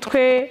bwo mu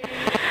mutwe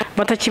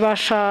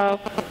batakibasha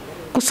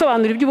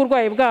gusobanura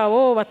iby'uburwayi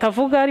bwabo,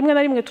 batavuga, rimwe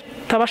na rimwe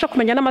tutabasha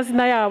kumenya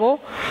n'amazina yabo.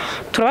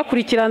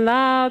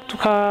 Turabakurikirana,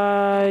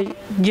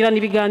 tukagirana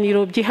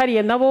ibiganiro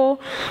byihariye nabo,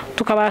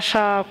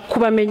 tukabasha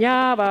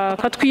kubamenya,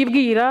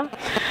 bakatwibwira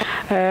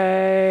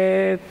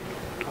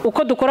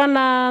uko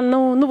dukorana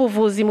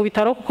n'ubuvuzi mu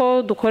bitaro,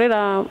 kuko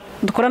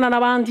dukorana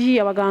n'abandi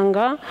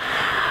abaganga,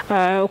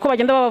 uko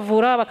bagenda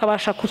babavura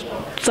bakabasha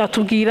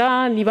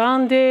kuzatubwira ni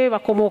bande,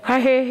 bakomoka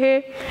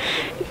hehe.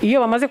 Iyo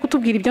bamaze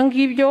kutubwira ibyo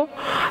ngibyo,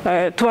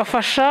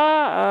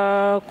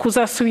 tubafasha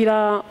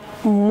kuzasubira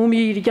mu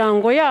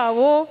miryango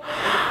yabo,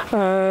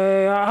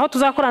 aho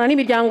tuzakorana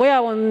n'imiryango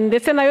yabo,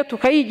 ndetse nayo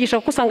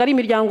tukayigisha, kuko usanga ari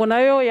imiryango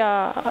nayo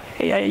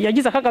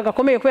yagize akaga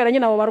gakomeye kubera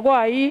nyine abo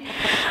barwayi.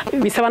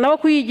 Bisaba nabo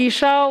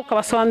kuyigisha,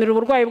 ukabasobanurira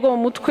uburwayi bwo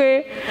mu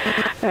mutwe,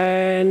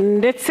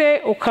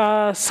 ndetse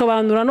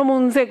ukasobanura no mu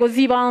nzego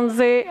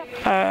z'ibanze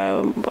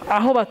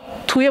aho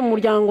batuye mu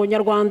muryango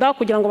nyarwanda,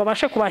 kugira ngo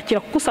babashe kubakira,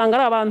 kuko usanga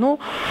ari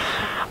abantu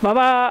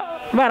baba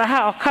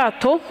barahawe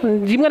akato,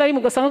 rimwe na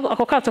rimwe ugasanga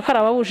ako kato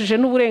karababujije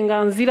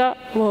n'uburenganzira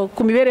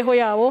ku mibereho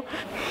yabo.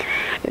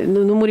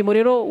 Ni umurimo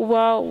rero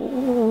uba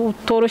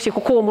utoroshye,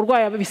 kuko uwo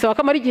murwayi bisaba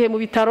ko amara igihe mu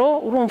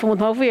bitaro. Urumva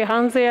umuntu wavuye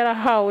hanze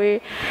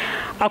yarahawe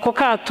ako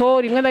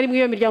kato, rimwe na rimwe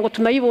iyo miryango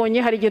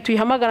tunayibonye hari igihe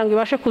tuyihamagara ngo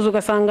ibashe kuza,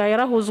 ugasanga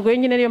yarahuzwe.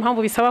 Nyine niyo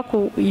mpamvu bisaba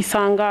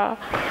kuyisanga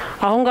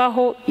aho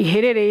ngaho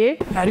iherereye.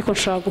 Ariko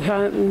nshaka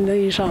guha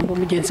ijambo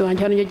mugenzi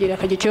wanjye hano yegereye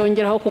akagiye cyo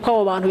yongeraho, kuko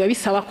abo bantu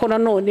babisaba ko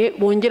nanone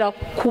bongera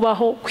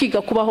kubaho, kwiga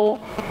kubaho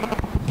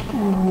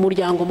mu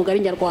muryango mugari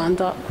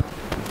nyarwanda.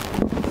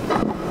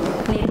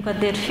 Nitwa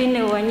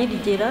Delphine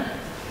Uwanyirigira,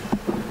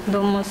 ndi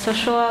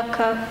umusosho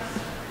waka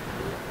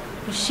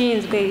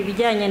ushinzwe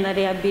ibijyanye na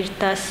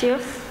rehabilitation.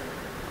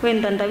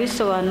 Wenda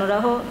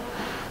ndabisobanuraho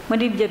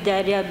muri ibyo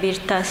bya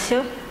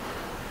rehabilitation.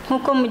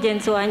 Nk'uko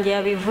mugenzi wanjye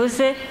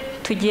yabivuze,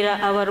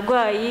 tugira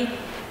abarwayi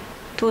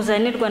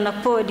tuzanirwa na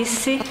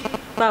polisi,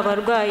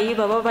 babarwayi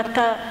baba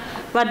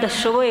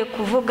badashoboye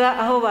kuvuga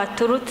aho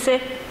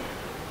baturutse,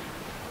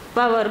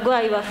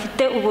 babarwayi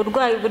bafite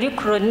uburwayi buri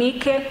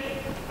chronique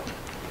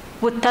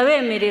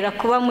butabemerera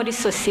kuba muri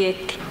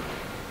sosiyete.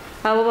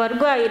 Abo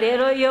barwayi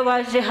rero iyo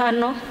baje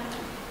hano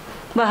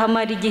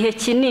bahamara igihe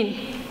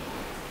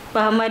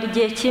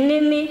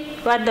kinini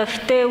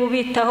badafite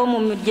ubitaho mu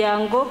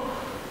miryango,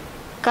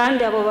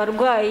 kandi abo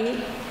barwayi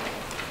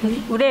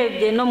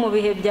urebye no mu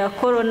bihe bya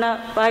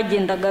korona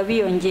bagendaga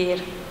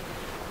biyongera.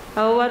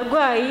 abo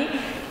barwayi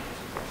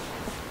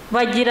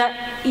bagira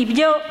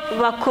ibyo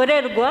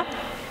bakorerwa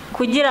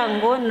kugira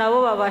ngo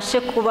nabo babashe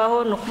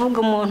kubaho. Ni ukuvuga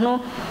umuntu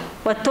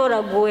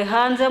watoraguwe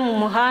hanze mu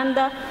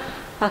muhanda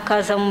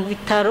akaza mu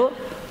bitaro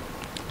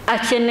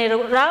akenera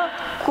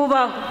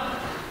kubaho.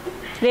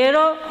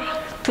 Rero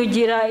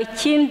tugira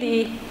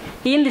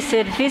iyindi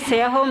serivisi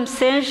ya home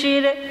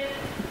senjire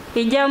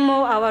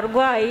ijyamo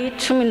abarwayi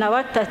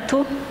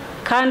 13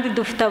 kandi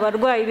dufite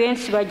abarwayi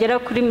benshi bagera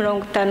kuri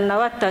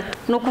 53.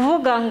 Ni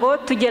ukuvuga ngo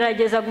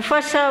tugerageza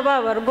gufasha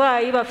ba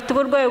barwayi bafite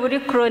uburwayi buri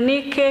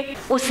chronique.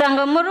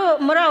 Usanga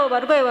muri abo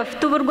barwayi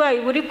bafite uburwayi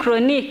buri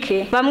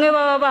chronique bamwe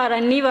baba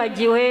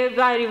baribagiwe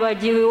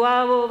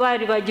iwabo,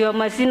 baribagiwe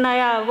amazina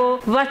yabo,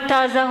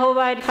 batazi aho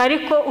bari,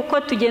 ariko uko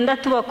tugenda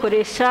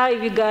tubakoresha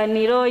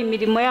ibiganiro,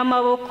 imirimo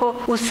y'amaboko,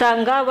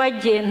 usanga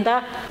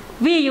bagenda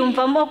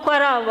biyumvamo ko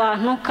ari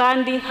abantu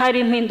kandi hari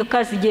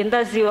impinduka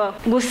zigenda zibaho.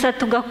 Gusa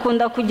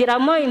tugakunda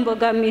kugiramo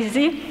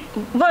imbogamizi.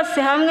 Bose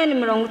hamwe ni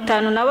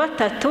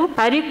 53,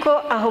 ariko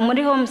aho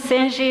muri home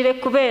senjire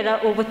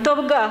kubera ubuto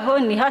bwaho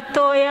ni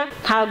hatoya,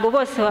 ntago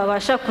bose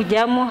babasha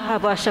kujyamo,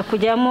 habasha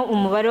kujyamo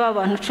umubare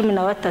w'abantu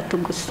 13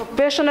 gusa.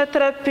 Occupational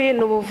therapy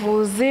ni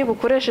ubuvuzi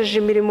bukoresheje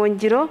imirimo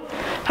ngiro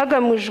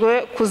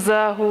hagamijwe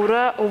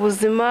kuzahura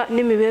ubuzima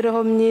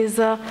n'imibereho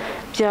myiza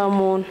bya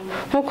muntu.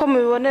 Nk'uko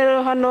mubibona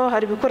rero hano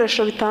hari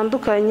ibikoresho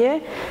bitandukanye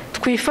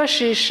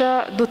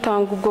twifashisha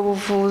dutanga ubwo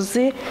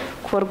buvuzi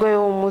ku barwayi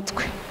bo mu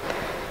mutwe.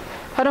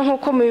 Hano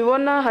nk'uko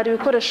mubibona hari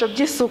ibikoresho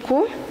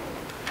by'isuku,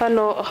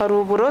 hano hari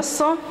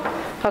uburoso,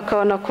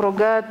 hakaba na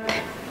korogate.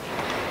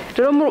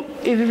 Rero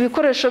ibi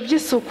bikoresho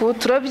by'isuku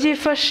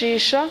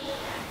turabyifashisha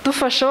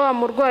dufasha wa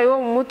murwayi wo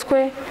mu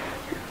mutwe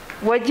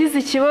wagize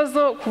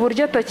ikibazo ku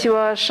buryo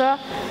atakibasha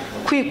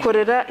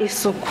kwikorera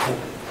isuku.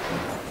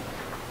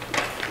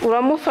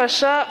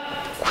 Uramufasha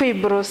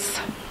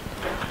kwiborosa.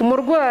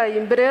 Umurwayi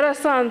mbere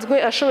yarasanzwe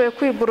ashoboye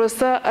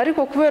kwiborosa,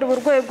 ariko kubera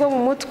uburwayi bwo mu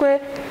mutwe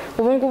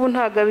ubu ngubu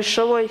ntabwo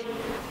abishoboye.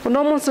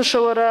 Uno munsi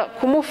ushobora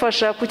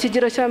kumufasha ku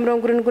kigero cya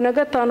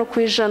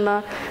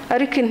 75%,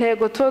 ariko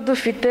intego tuba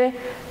dufite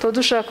tuba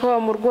dushaka wa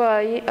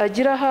murwayi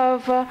agira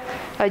hava,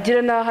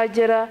 agire n'aho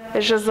agera,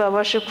 ejo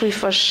azabashe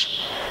kwifasha.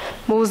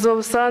 Mu buzima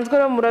busanzwe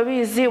rero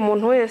murabizi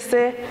umuntu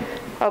wese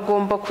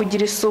agomba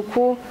kugira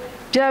isuku,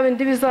 bya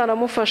bindi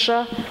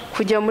bizanamufasha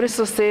kujya muri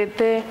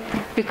sosiyete,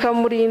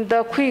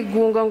 bikamurinda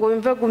kwigunga ngo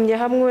bimve gumye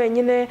hamwe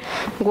wenyine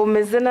ngo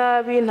umeze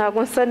nabi,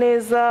 ntago nsa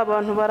neza,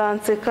 abantu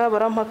baranseka,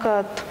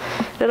 barampakato.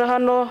 Rero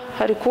hano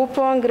hari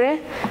kupongre,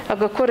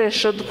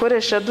 agakoresho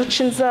dukoresha duca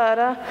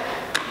inzara,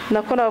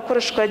 nako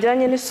n'agakoresho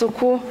kajyanye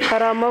n'isuku.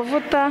 Hari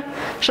amavuta,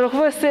 ushobora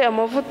kuvuga se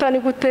amavuta ni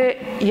gute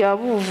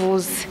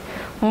yabuvuzi.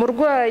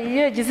 Umurwayi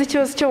iyo yagize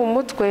ikibazo cyo mu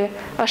mutwe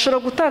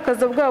ashobora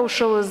gutakaza bwa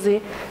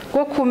bushobozi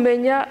bwo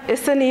kumenya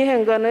ese ni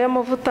ihengano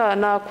y'amavuta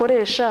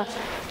nakoresha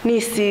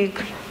nisiga.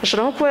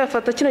 Ashobora nko kuba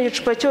yafata kino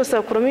gicupa cyose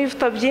akuramo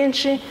ibivuta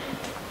byinshi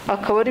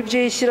akaba ari byo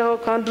yishyiraho,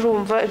 kandi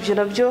urumva ibyo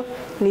nabyo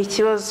ni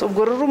ikibazo.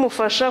 Ubwo rero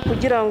umufasha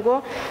kugira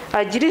ngo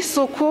agire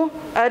isuku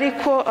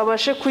ariko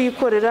abashe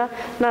kuyikorera,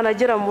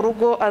 nanagera mu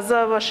rugo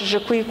azabashije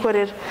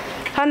kuyikorera.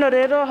 Hano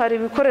rero hari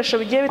ibikoresho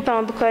bigiye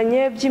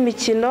bitandukanye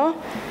by'imikino.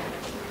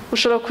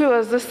 Ushobora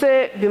kwibaza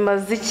se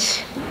bimaze iki?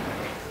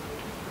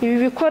 Ibi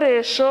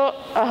bikoresho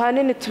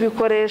ahanini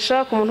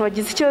tubikoresha ku muntu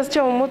wagize ikibazo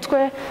cyo mu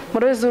mutwe.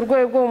 Murabizi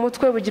uburwayi bwo mu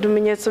mutwe bugira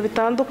ibimenyetso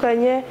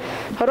bitandukanye.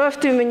 Hari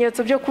abafite ibimenyetso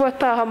byo kuba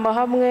atahama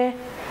hamwe,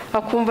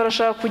 akumva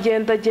arashaka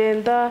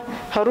kugendagenda,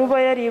 hari uba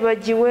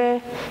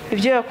yaribagiwe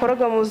ibyo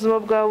yakoraga mu buzima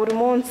bwa buri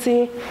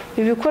munsi.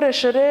 Ibi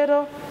bikoresho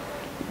rero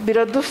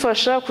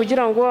biradufasha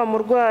kugira ngo wa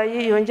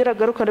murwayi yongere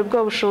agarukane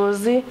bwa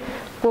bushobozi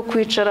bwo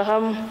kwicara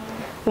hamwe.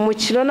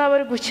 Umukino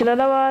n'abari gukina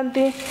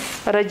n'abandi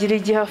aragira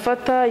igihe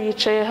afata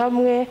yicaye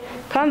hamwe,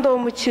 kandi uwo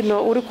mukino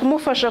uri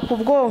kumufasha ku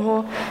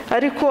bwonko,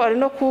 ariko ari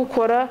no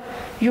kuwukora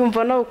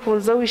yumva nawe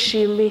ukunze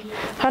wishimiye.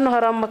 Hano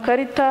hari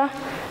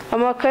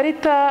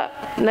amakarita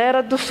nayo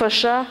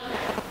aradufasha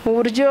mu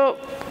buryo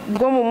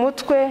bwo mu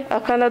mutwe,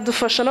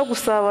 akanadufasha no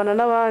gusabana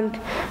n'abandi.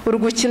 Uri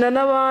gukina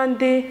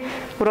n'abandi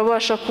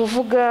urabasha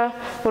kuvuga,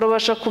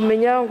 urabasha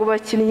kumenya ngo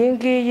bakina iyi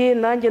ngiyi,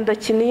 nanjye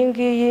ndakina iyi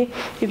ngiyi.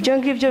 Ibyo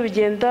ngibyo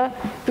bigenda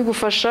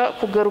bigufasha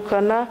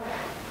kugarukana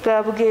bwa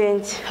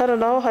bwenge. Hano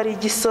naho hari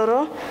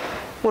igisoro,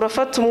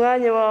 urafata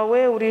umwanya wawe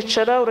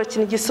uricara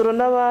urakina igisoro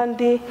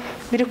n'abandi,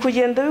 biri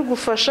kugenda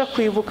bigufasha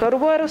kwibuka.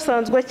 Ruba wari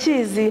usanzwe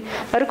akizi,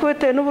 ariko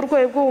bitewe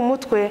n'uburwayi bwo mu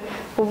mutwe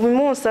ubu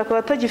munsi akaba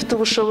atagifite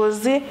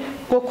ubushobozi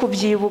bwo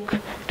kubyibuka.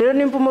 Rero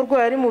nimba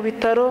umurwayi ari mu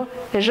bitaro,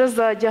 ejo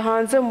azajya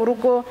hanze mu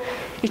rugo,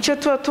 icyo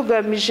tuba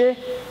tugamije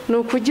ni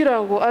ukugira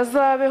ngo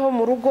azabeho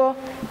mu rugo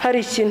hari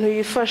ikintu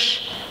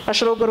yifashe.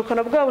 Ashobora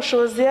kugarukana bwa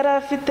bushobozi yari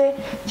afite,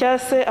 cyangwa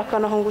se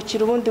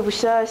akanahungukira ubundi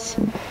bushyashya.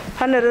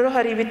 Hano rero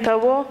hari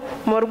ibitabo.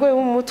 Mu barwayi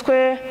bo mu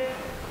mutwe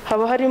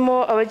haba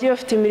harimo abagiye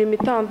bafite imirimo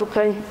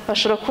itandukanye.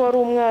 Ashobora kuba ari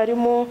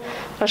umwarimu,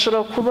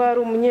 ashobora kuba ari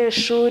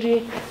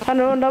umunyeshuri. Hano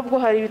rero nabwo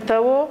hari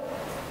ibitabo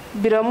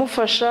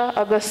biramufasha,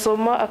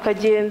 agasoma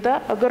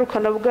akagenda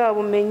agarukana bwa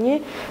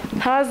bumenyi,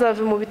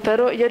 ntazave mu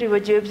bitaro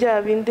yaribagiwe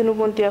bya bindi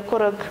n'ubundi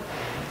yakoraga.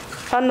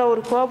 hano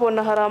uri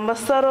kuhabona hari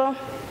amasaro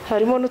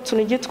harimo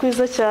n'utunigi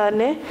twiza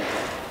cyane.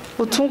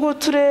 Utu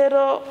ngutu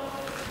rero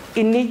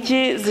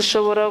inigi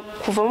zishobora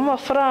kuvamo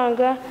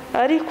amafaranga,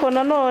 ariko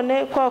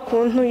nanone kwa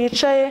kuntu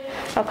yicaye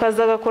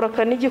akaza agakora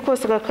akanigi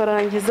kose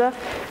kakarangiza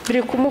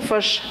biri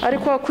kumufasha,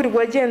 ariko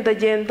wakwirirwa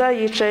agendagenda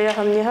yicaye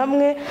yahamye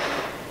hamwe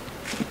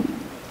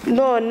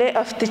none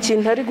afite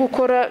ikintu ari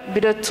gukora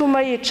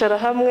biratuma yicara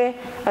hamwe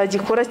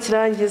agikora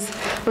kirangiza.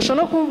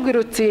 Ushobora no kumubwira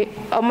uti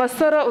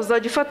amasara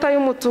uzajya ufata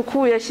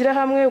y'umutuku uyashyira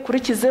hamwe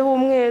ukurikizeho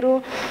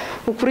umweru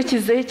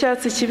ukurikizeho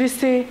icyatsi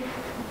kibisi.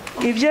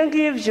 Ibyo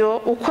ngibyo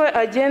uko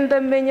agenda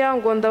amenya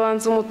ngo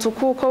ndabanza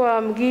umutuku uko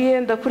bambwiye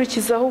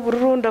ndakurikizaho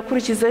ubururu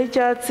ndakurikizaho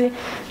icyatsi,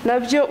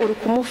 nabyo uri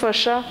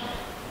kumufasha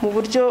mu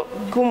buryo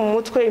bwo mu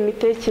mutwe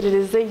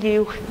imitekerereze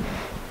yiwe.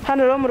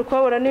 Hano rero muri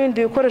kubona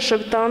n'ibindi bikoresho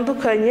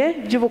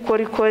bitandukanye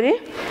by'ubukorikori.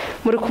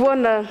 Muri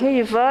kubona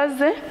nk'iyi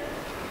vaze,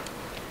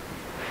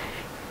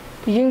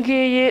 iyi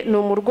ngiyi ni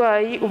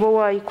umurwayi uba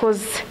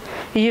wayikoze.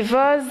 Iyi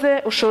vaze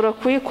ushobora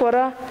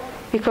kuyikora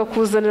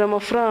ikakuzanira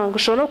amafaranga,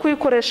 ushobora no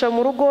kuyikoresha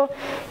mu rugo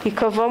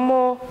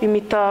ikavamo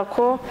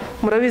imitako.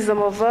 Murabizi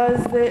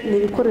amavaze ni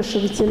ibikoresho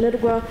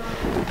bikenerwa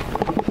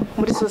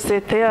muri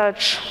sosiyete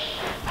yacu.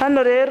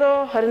 Hano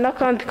rero hari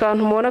n'akandi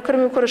kantu mubona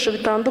karimo ibikoresho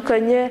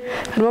bitandukanye,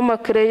 harimo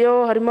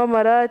amakereyo, harimo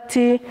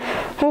amarati.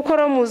 Nk'uko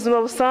mu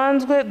buzima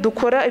busanzwe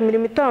dukora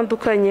imirimo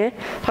itandukanye,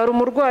 hari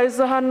umurwayi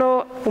uza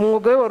hano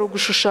umwuga we wari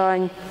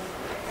ugushushanya.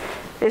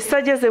 Ese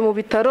ageze mu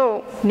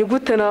bitaro ni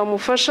gute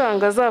namufasha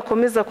ngo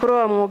azakomeze akore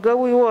wa mwuga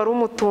wiwe wari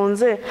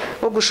umutunze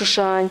wo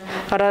gushushanya?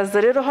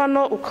 Araza rero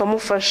hano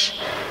ukamufasha.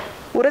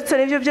 Uretse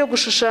n'ibyo byo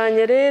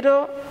gushushanya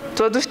rero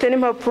tuba dufite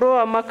n'impapuro,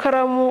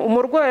 amakaramu.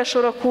 Umurwayi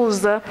ashobora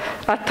kuza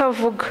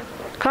atavuga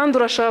kandi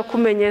urashaka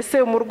kumenya ese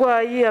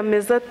umurwayi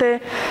ameze ate.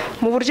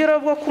 Mu buryo rero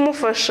bwo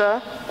kumufasha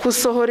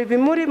gusohora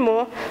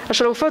ibimurimo,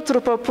 ashobora gufata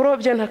urupapuro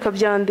byo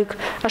akabyandika.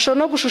 Ashobora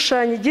no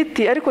gushushanya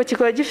igiti ariko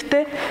kikaba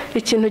gifite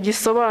ikintu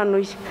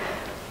gisobanuye,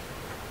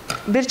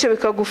 bityo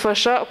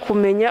bikagufasha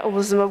kumenya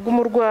ubuzima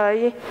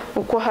bw'umurwayi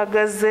uko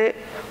ahagaze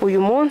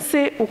uyu munsi,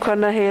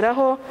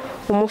 ukanaheraho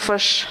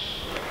umufasha.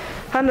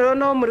 Hano rero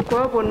naho muri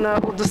kuhabona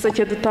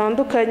uduseke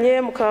dutandukanye,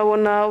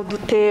 mukabona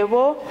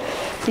udutebo.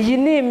 Iyi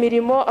ni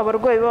imirimo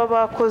abarwayi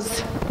baba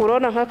bakoze.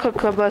 Urabona nk'aka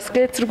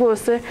kabasiketi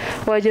rwose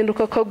wagenda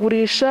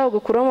ukakagurisha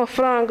ugakuramo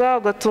amafaranga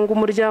ugatunga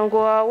umuryango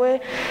wawe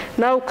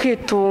nawe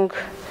ukitunga.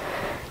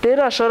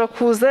 Rero ashobora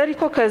kuza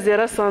ariko kazi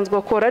yarasanzwe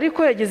akora, ariko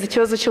yagize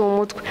ikibazo cyo mu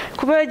mutwe.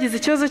 Kuba yagize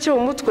ikibazo cyo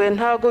mu mutwe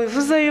ntabwo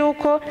bivuze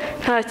yuko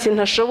nta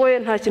kintu ashoboye,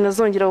 nta kintu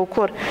azongera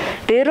gukora.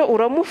 Rero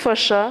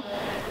uramufasha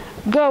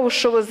bwa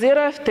bushobozi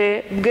yari afite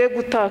bwe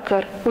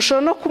gutakara.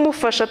 Ushobora no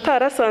kumufasha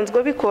atarasanzwe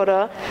abikora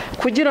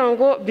kugira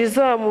ngo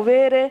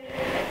bizamubere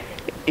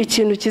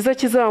ikintu cyiza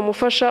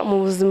kizamufasha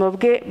mu buzima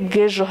bwe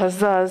bw'ejo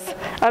hazaza,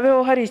 abeho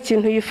hari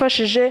ikintu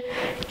yifashije,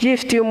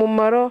 yifitiye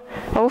umumaro,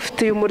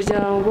 awufitiye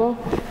umuryango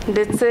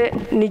ndetse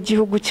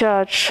n'igihugu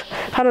cyacu.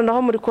 Hano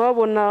naho muri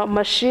kuhabona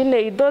mashine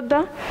idoda,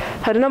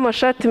 hari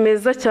n'amashati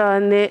meza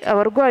cyane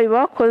abarwayi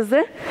bakoze.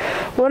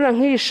 Ubona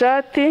nk'iyi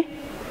shati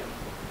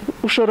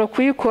ushobora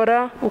kuyikora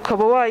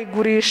ukaba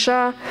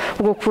wayigurisha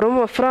ugakuramo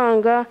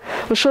amafaranga.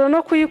 Ushobora no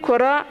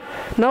kuyikora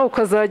nawe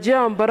ukazajya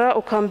yambara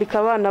ukambika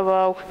abana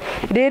bawe.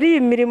 Rero iyi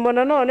mirimo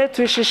nanone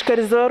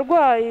tuyishishikariza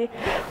abarwayi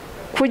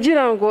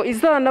kugira ngo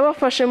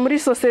izanabafashe muri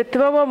sosiyete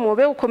babamo,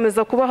 be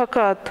gukomeza kubaha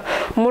akato.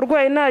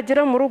 Umurwayi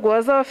nagera mu rugo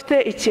azaba afite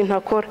ikintu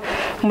akora.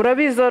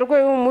 Murabizi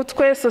abarwayi bo mu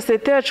mutwe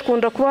sosiyete yacu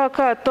ikunda kubaha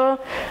akato,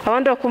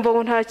 abandi bakumva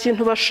ngo nta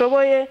kintu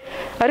bashoboye,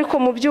 ariko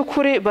mu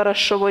by'ukuri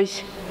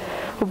barashoboye.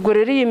 Ubwo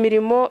rero iyi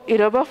mirimo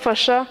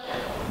irabafasha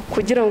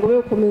kugira ngo be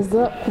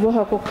gukomeza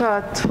kubaha ako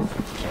kato.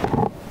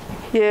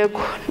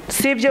 Yego,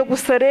 si ibyo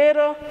gusa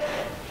rero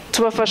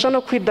tubafasha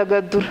no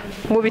kwidagadura.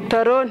 Mu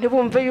bitaro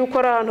ntibumve yuko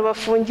ari ahantu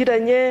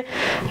bafungiranye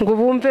ngo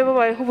bumve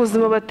babayeho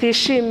ubuzima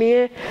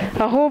batishimiye,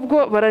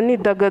 ahubwo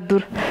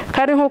baranidagadura.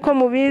 Kandi nk'uko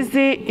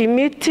mubizi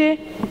imiti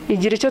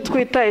igira icyo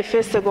twita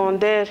effet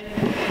secondaire.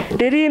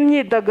 Rero iyi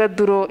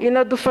myidagaduro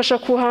inadufasha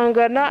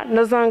guhangana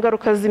na za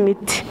ngaruka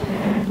z'imiti.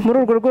 Muri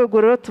urwo rwego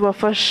rero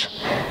tubafasha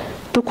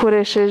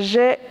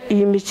dukoresheje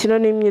iyi mikino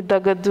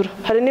n'imyidagaduro.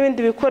 Hari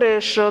n'ibindi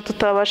bikoresho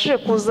tutabashije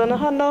kuzana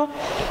hano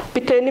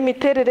bitewe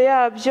n'imiterere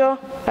yabyo,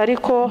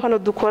 ariko hano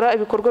dukora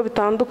ibikorwa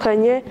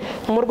bitandukanye.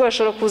 Umurwayi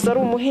ashobora kuza ari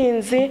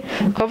umuhinzi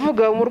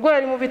akavuga umurwayi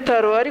ari mu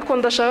bitaro ariko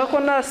ndashaka ko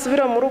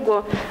nasubira mu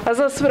rugo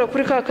azasubira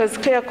kuri ka kazi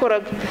ke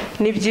yakoraga.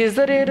 Ni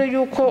byiza rero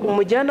yuko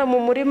umujyana mu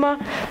murima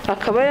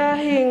akaba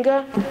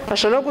yahinga,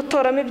 ashobora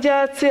gutoramo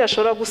ibyatsi,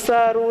 ashobora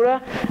gusarura,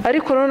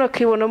 ariko nanone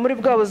akibona muri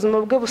bwa buzima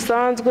bwe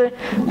busanzwe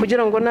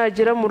kugira ngo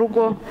nagera mu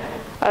rugo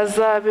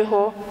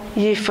azabeho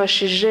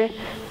yifashije,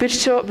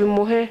 bityo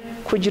bimuhe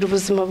kugira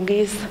ubuzima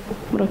bwiza.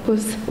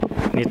 Murakoze.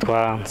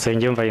 Nitwa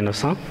Nsengiyumva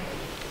Innocent,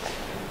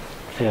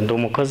 ndi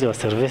umukozi wa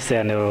serivisi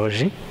ya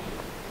neurology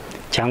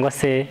cyangwa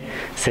se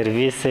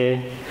serivisi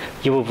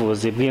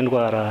y'ubuvuzi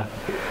bw'indwara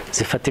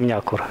zifata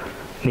imyakura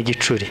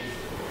n'igicuri.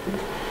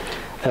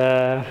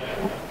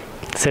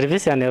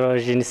 Serivisi ya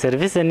neurology ni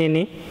serivisi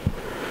nini,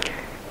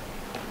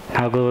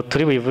 ntabwo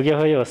turi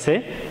buyivugeho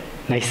yose.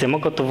 nahisemo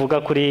ko tuvuga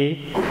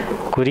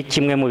kuri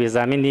kimwe mu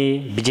bizamini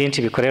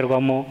byinshi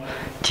bikorerwamo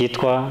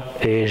cyitwa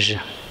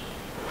EG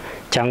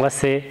cyangwa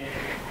se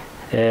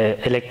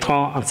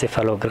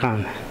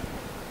electroencephalogramme.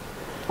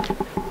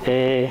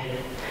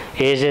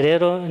 EG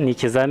rero ni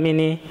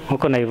ikizamini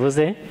nk'uko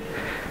nabivuze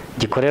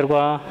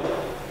gikorerwa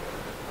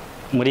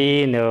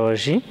muri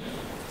neurology,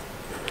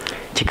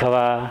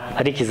 kikaba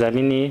ari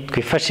ikizamini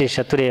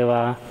twifashisha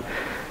tureba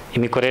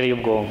imikorere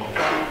y'ubwonko.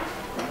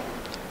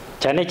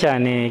 Cyane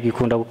cyane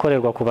gikunda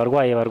gukorerwa ku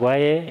barwayi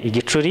barwaye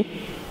igicuri,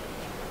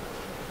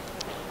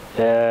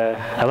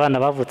 abana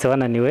bavutse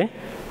bananiwe,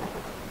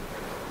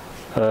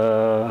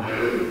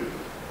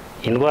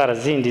 indwara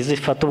zindi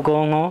zifata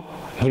ubwonko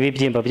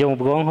nk'ibibyimba byo mu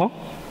bwonko,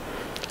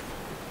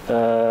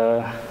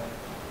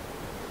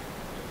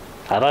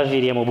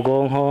 abaviriye mu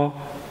bwonko,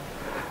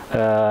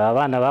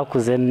 abana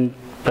bakuze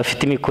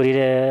bafite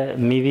imikurire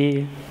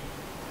mibi,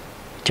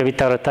 icyo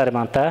bita retard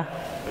mental,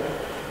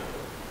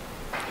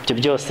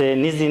 ibyo byose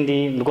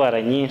n'izindi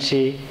ndwara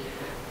nyinshi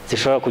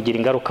zishobora kugira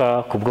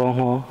ingaruka ku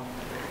bwonko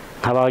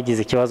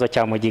nk'abagize ikibazo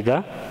cya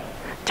mugiga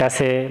cyangwa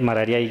se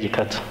malariya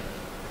y'igikatu.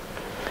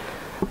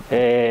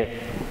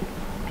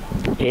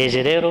 EG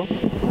rero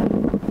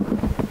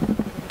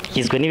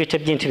igizwe n'ibice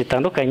byinshi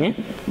bitandukanye.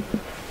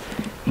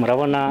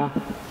 Murabona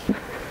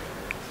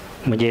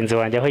mugenzi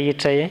wanjye aho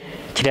yicaye,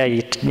 kiriya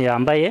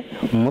yambaye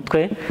mu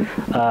mutwe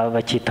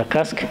bacyita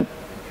casque,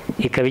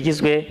 ikaba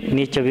igizwe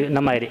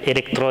n'ama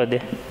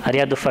electrode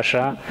ariyo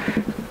adufasha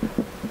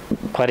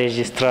kwa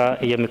registra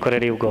iyo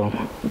mikorere y'ubwonko.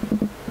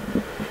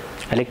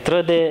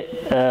 Electrode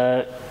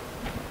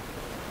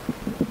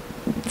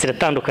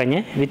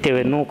ziratandukanye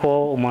bitewe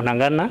n'uko umuntu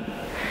angana.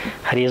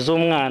 Hari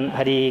iz'umwana,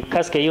 hari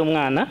casque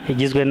y'umwana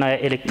igizwe na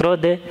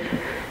electrode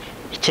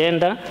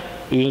 9,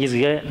 iyi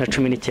igizwe na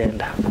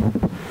 19.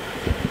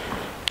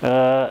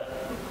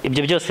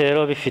 Ibyo byose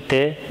rero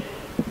bifite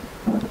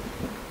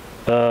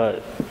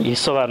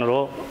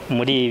ibisobanuro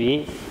muri ibi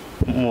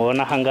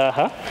mubona aha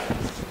ngaha.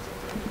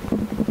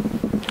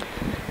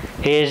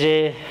 EG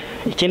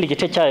ikindi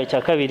gice cyayo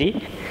cya kabiri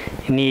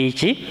ni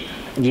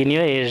iyi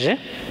niyo EG.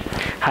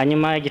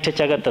 Hanyuma igice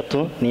cya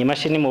gatatu ni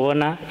imashini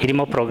mubona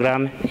irimo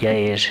porogaramu ya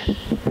EG.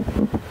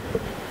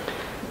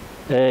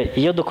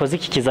 Iyo dukoze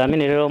iki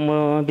kizamini rero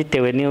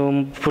bitewe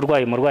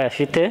n'uburwayi umurwayi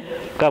afite,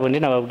 bwa bundi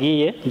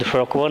nababwiye,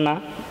 dushobora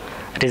kubona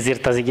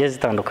resulta zigiye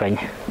zitandukanye.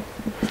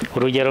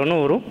 Urugero ni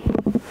uru,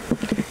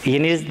 iyi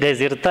ni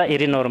resulta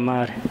iri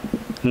normal,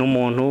 ni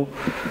umuntu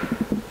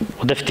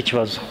udafite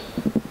ikibazo.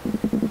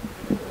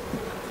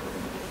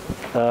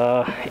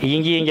 Iyi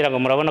ngiyi ngira ngo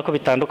murabona ko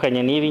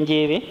bitandukanye n'ibi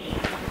ngibi.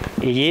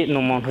 Iyi ni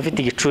umuntu ufite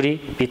igicuri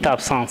bita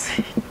absence.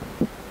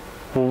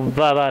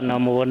 Bana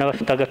mubona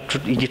bafite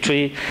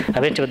igicuri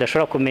abenshi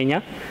badashobora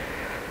kumenya,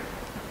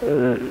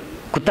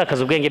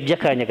 gutakaza ubwenge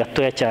by'akanya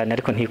gatoya cyane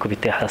ariko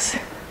ntikubite hasi.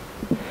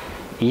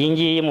 Iyi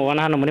ngiyi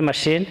mubona hano muri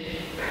machine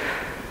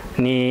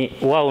ni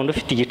wa wundi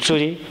ufite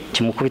igicuri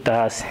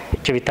kimukubita hasi,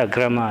 icyo bita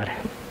grammar.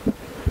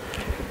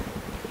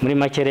 Muri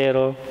make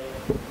rero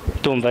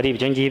tumva ari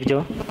ibyo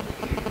ngibyo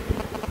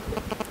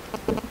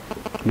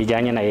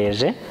bijyanye na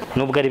EG,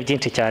 nubwo ari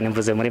byinshi cyane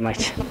mvuze muri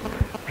make.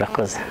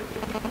 Murakoze.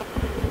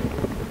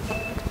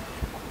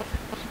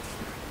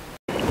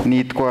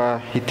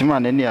 Nitwa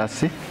Hitimana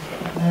Enias,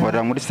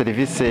 warira muri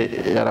serivisi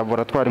ya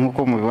laboratoire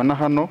nk'uko mubibona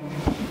hano.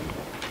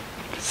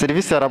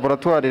 Serivisi ya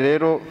laboratoire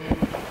rero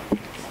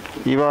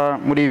iba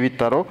muri ibi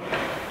bitaro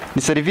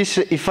ni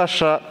serivisi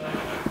ifasha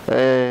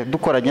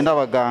dukoranye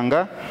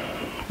n'abaganga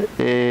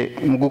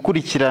mu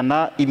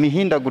gukurikirana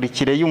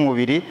imihindagurikire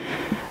y'umubiri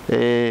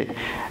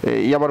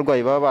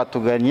y'abarwayi baba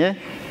batuganye,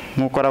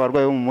 nk'uko ari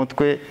abarwayi bo mu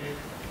mutwe,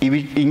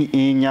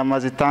 inyama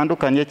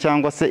zitandukanye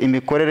cyangwa se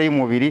imikorere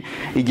y'umubiri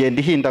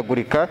igenda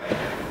ihindagurika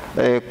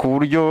ku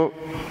buryo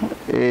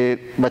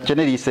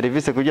bakenera iyi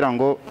serivisi kugira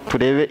ngo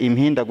turebe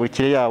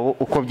imihindagurikire yabo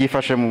uko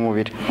byifashe mu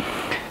mubiri.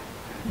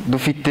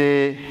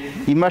 Dufite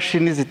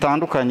imashini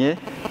zitandukanye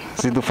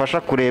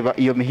zidufasha kureba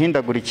iyo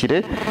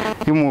mihindagurikire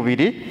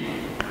y'umubiri.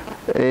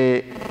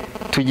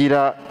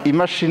 Tugira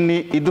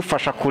imashini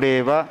idufasha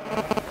kureba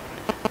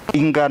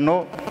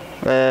ingano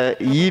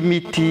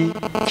y'imiti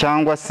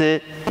cyangwa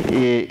se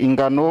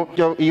ingano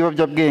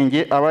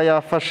y'ibiyobyabwenge aba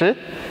yafashe,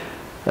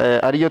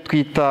 ariyo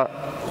twita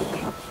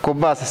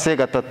cobas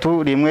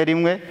C3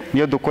 rimwe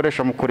niyo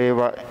dukoresha mu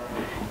kureba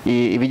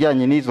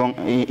ibijyanye n'izo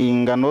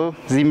ingano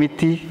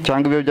z'imiti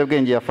cyangwa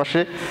ibiyobyabwenge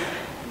yafashe.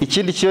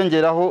 Ikindi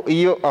kiyongeraho,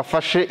 iyo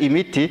afashe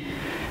imiti,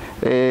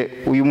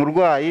 uyu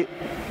murwayi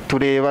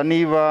tureba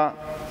niba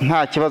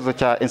nta kibazo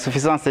cya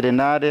insuffisance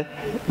renale,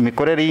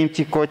 imikorere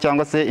y'impyiko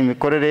cyangwa se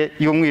imikorere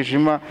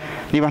y'umwijima,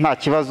 niba nta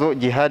kibazo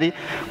gihari,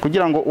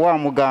 kugira ngo wa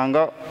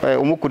muganga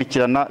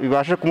umukurikirana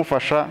bibashe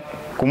kumufasha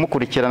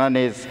kumukurikirana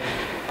neza.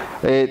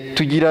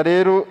 Tugira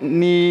rero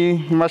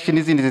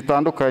n'imashini zindi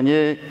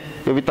zitandukanye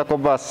yo bita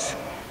cobas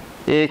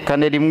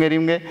E4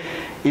 rimwe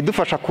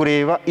idufasha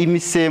kureba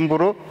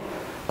imisemburo,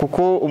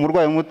 kuko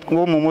umurwayi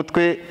wo mu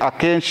mutwe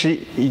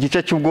akenshi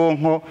igice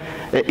cy'ubwonko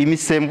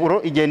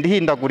imisemburo igenda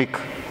ihindagurika,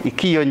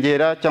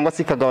 ikiyongera cyangwa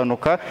se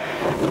ikagabanuka.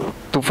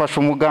 dufasha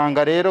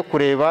umuganga rero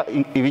kureba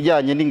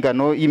ibijyanye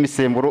n'ingano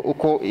y'imisemburo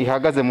uko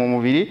ihagaze mu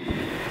mubiri,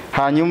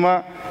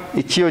 hanyuma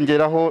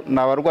ikiyongeraho ni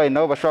abarwayi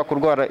nabo bashobora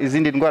kurwara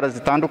izindi ndwara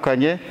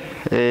zitandukanye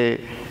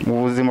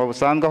mu buzima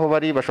busanzwe aho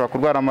bari, bashobora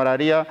kurwara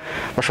malariya,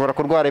 bashobora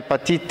kurwara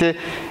hepatite.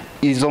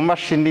 Izo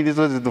mashini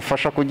nizo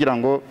zidufasha kugira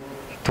ngo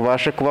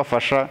tubashe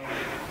kubafasha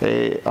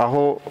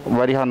aho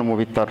bari hano mu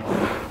bitaro.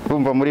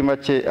 Urumva muri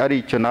make ari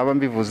icyo naba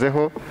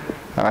mbivuzeho,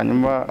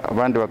 hanyuma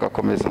abandi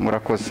bagakomeza.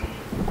 Murakoze.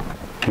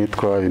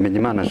 Nitwa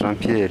Bimenyimana Jean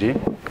Pierre,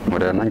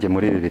 nkorera nanjye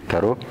muri ibi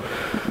bitaro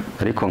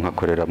ariko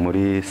nkakorera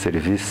muri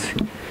serivisi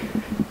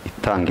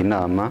itanga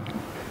inama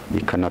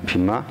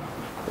ikanapima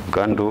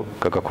ubwandu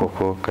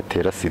bw'agakoko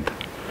gatera sida.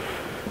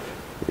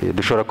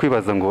 Dushobora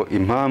kwibaza ngo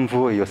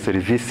impamvu iyo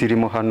serivisi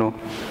irimo hano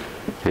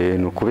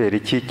ni ukubera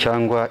iki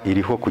cyangwa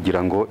iriho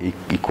kugira ngo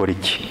ikore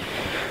iki.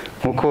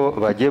 Nk'uko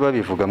bagiye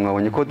babivuga,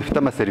 mwabonye ko dufite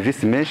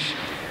amaserivisi menshi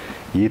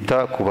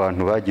yita ku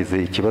bantu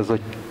bagize ikibazo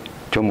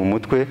cyo mu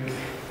mutwe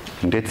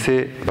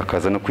ndetse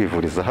bakaza no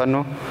kwivuriza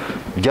hano.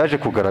 Byaje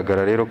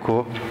kugaragara rero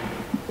ko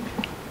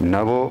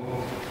nabo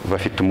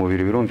bafite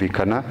umubiri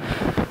birumvikana,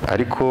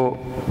 ariko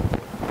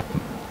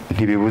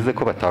ntibibuze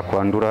ko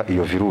batakwandura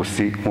iyo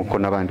virusi nk'uko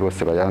n'abandi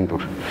bose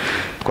bayandura.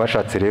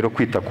 Twashatse rero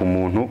kwita ku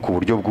muntu ku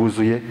buryo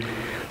bwuzuye,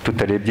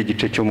 tutarebye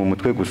igice cyo mu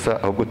mutwe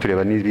gusa, ahubwo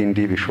tureba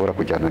n'ibindi bishobora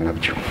kujyana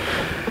nabyo.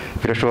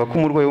 Birashoboka ko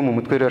umurwayi wo mu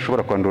mutwe rero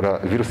ashobora kwandura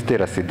virusi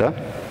itera sida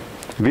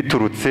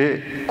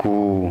biturutse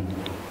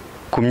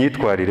ku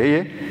myitwarire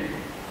ye,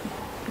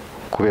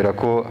 kubera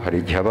ko hari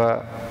igihe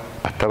aba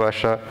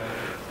atabasha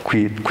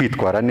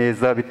kwitwara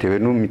neza bitewe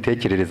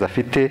n'imitekerereze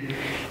afite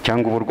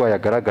cyangwa uburwayi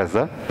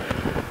agaragaza,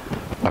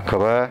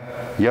 akaba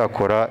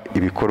yakora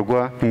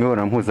ibikorwa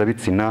nk'imibonano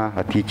mpuzabitsina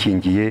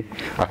atikingiye,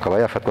 akaba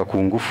yafatwa ku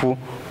ngufu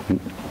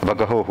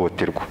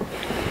bagahohoterwa.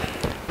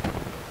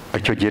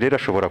 Icyo gihe rero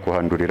ashobora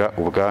kuhandurira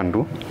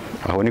ubwandu,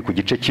 aho ni ku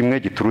gice kimwe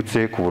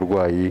giturutse ku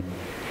burwayi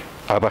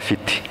aba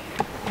afite.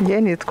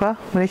 Njye nitwa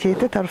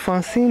Murekeyitete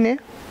Alphonsine,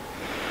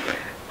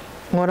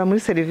 nkora muri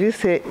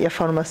serivisi ya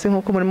farumasi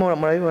nk'uko murimo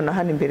murabibona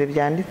hano imbere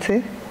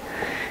byanditse.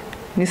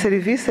 Ni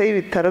serivisi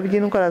y'ibitaro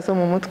by'indwara zo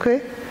mu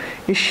mutwe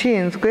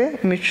ishinzwe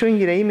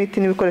imicungire y'imiti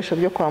n'ibikoresho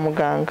byo kwa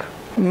muganga.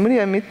 Muri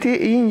iyo miti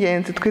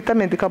y'ingenzi twita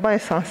medicament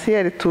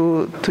essentiel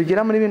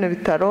tugira muri bino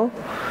bitaro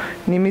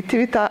ni imiti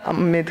bita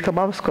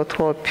medicament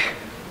psychotrope.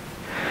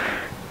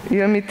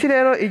 Iyo miti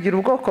rero igira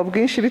ubwoko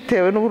bwinshi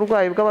bitewe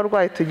n'uburwayi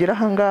bw'abarwayi tugira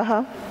aha ngaha.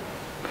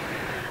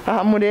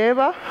 Aha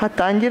mureba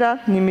hatangira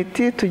ni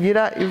imiti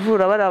tugira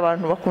ivura bari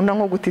abantu bakunda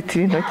nko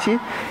gutitira intoki,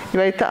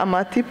 ibayita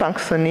amati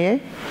pansonier.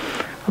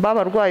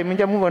 Babarwayi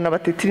mujya mubona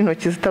batitira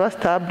intoki zitaba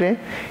stable,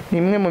 ni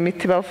imwe mu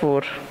miti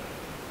bavura.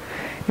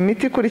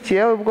 Imiti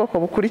ikurikiyeho, ubwoko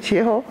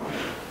bukurikiyeho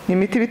ni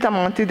imiti bita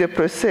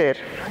antidepresseur,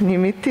 ni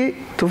imiti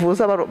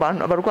tuvuza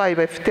abarwayi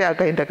bafite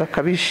agahinda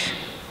gakabije.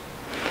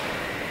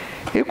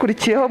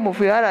 Ikurikiyeho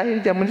muvuye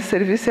hirya muri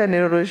serivisi ya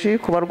neurologie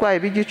ku barwayi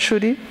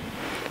b'igicuri,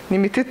 ni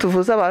imiti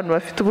tuvuza abantu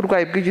bafite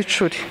uburwayi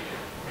bw'igicuri.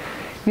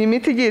 Ni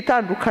imiti igiye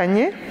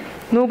itandukanye,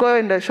 nubwo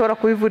wenda ishobora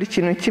kubivura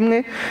ikintu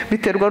kimwe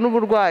biterwa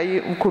n'uburwayi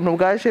ukuntu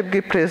bwaje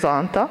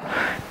bwipresenta,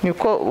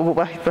 niko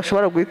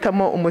bashobora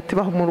guhitamo umuti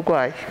baha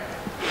umurwayi.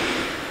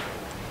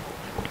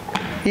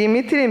 Iyi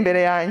miti iri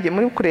imbere yanjye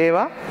muri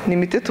kureba ni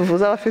imiti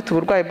tuvuza abafite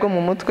uburwayi bwo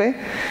mu mutwe,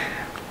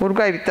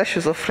 uburwayi bita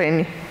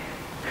schizophrenie.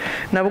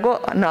 Nabwo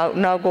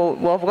ntago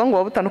wavuga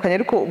ngo butandukanye,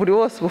 ariko buri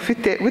wose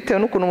bufite bitewe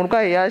n'ukuntu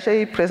umurwayi yaje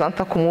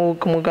yipresenta ku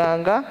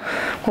muganga,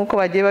 nk'uko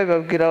bagiye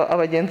babibabwira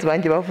abagenzi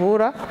banjye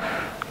bavura,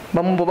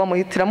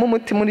 bamuhitiramo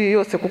umuti muri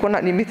yose kuko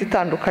ni imiti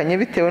itandukanye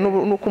bitewe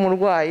n'uko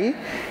umurwayi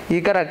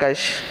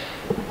yigaragaje.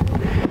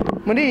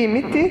 Muri iyi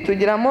miti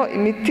tugiramo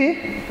imiti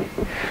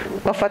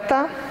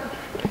bafata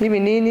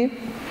n'ibinini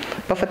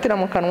bafatira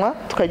mu kanwa,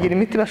 tukagira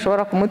imiti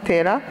bashobora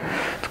kumutera,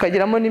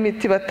 tukagiramo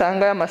n'imiti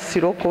batanga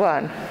y'amasiro ku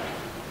bana.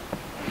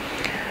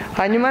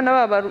 Hanyuma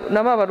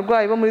n'aba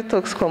barwayi bo muri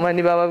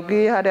toxicomani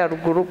bababwiye hariya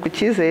ruguru ku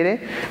Cyizere,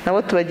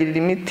 nabo tubagirira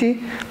imiti.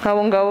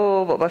 Nk'abo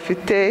ngabo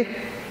bafite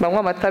banywa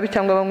amatabi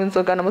cyangwa banywa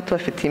inzoga, nabo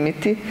tubafitiye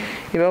imiti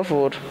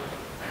ibavura.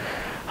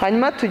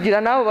 Hanyuma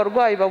tugira n'abo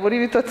barwayi babura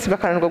ibitotsi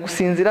bakananirwa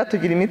gusinzira,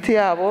 tugira imiti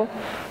yabo,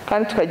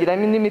 kandi tukagira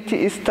n'imiti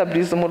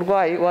istabiliza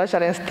umurwayi waje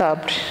ari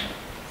instable.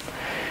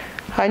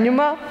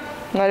 Hanyuma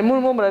mwarimu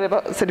urimo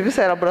murareba serivisi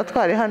ya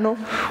laboratoire hano,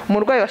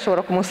 umurwayi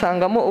bashobora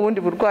kumusangamo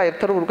ubundi burwayi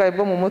butari uburwayi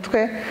bwo mu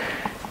mutwe,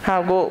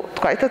 ntabwo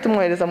twahita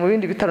tumwohereza mu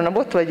bindi bitaro,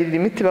 nabwo tubagirira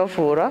imiti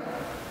bavura.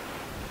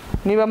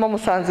 Niba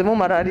bamusanzemo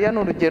malariya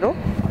n'urugero,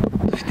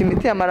 dufite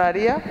imiti ya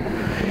malariya.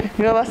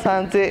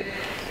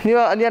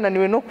 Niba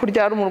yananiwe no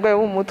kurya ari umurwayi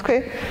wo mu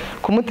mutwe,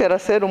 kumutera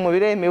serumu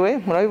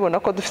biremewe,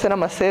 murabibona ko dufite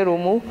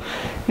n'amaserumu.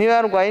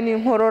 Niba yarwaye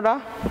n'inkorora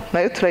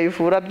nayo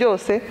turayivura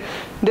byose,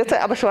 ndetse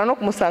abashobora no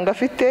kumusanga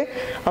afite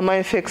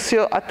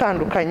ama-infection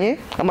atandukanye,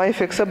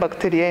 ama-infection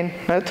bacterienne,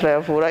 nayo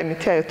turayavura,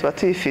 imiti yayo tuba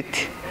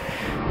tuyifite.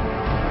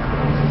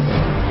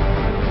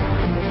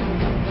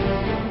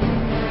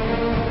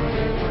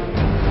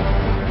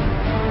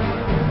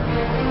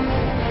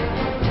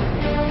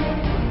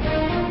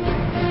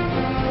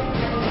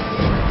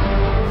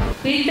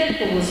 Twite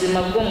ku buzima.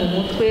 ubuzima bwo mu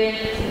mutwe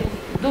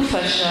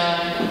dufasha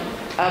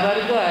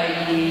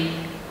abarwayi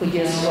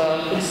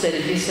kugezwa kuri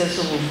serivisi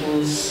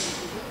z'ubuvuzi.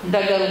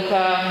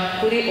 Ndagaruka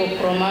kuri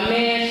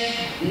opromame,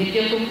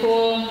 nibyo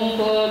kuko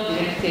nk'uko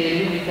diregiteri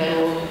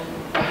w'ibitaro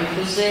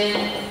abivuze,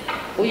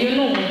 uyu ni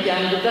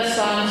umuryango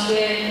udasanzwe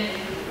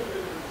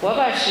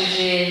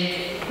wabashije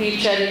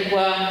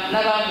kwicarirwa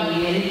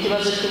n'abahuye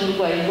n'ikibazo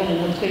cy'uburwayi bwo mu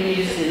mutwe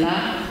nyirizina,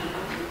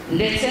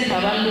 ndetse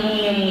nkaba ndi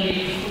umwe muri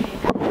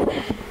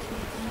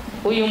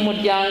uyu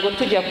muryango.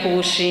 Tujya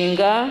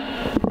kuwushinga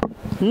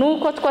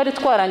nuko twari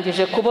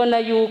twarangije kubona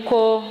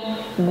yuko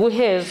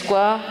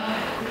guhezwa,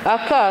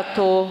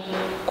 akato,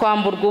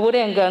 kwamburwa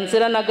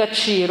uburenganzira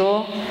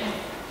n'agaciro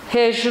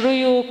hejuru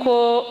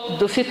yuko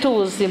dufite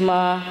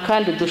ubuzima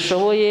kandi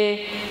dushoboye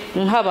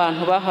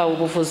nk'abantu bahawe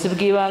ubuvuzi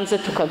bw'ibanze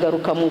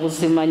tukagaruka mu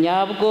buzima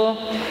nyabwo,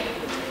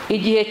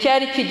 igihe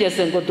cyari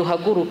kigeze ngo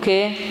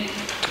duhaguruke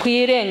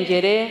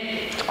twirengere,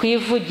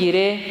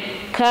 twivugire,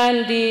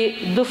 kandi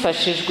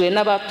dufashijwe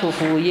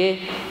n'abatuvuye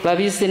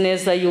babizi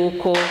neza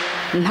yuko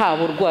nta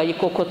burwayi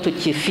koko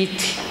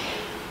tukifite.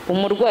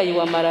 Umurwayi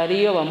wa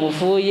malariya iyo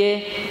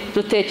bamuvuye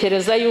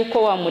dutekereza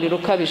yuko wa muriro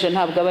ukabije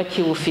ntabwo aba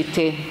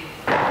akiwufite.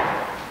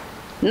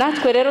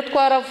 Natwe rero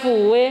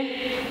twaravuwe,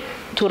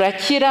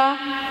 turakira,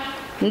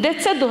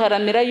 ndetse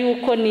duharanira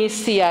yuko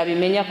n'isi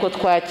yabimenya ko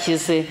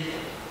twakize.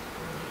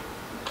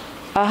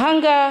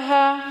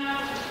 Ahangaha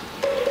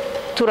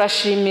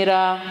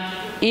turashimira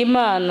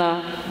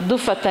Imana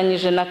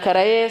dufatanyije na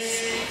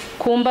Karayesi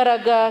ku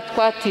mbaraga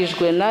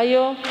twatijwe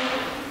nayo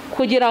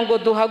kugira ngo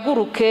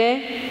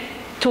duhaguruke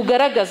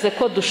tugaragaze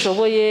ko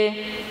dushoboye,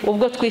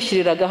 ubwo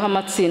twishyiragaho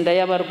amatsinda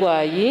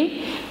y'abarwayi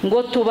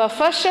ngo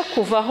tubafashe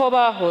kuva aho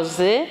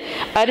bahoze,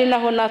 ari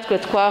naho natwe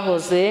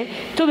twahoze,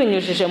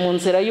 tubinyujije mu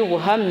nzira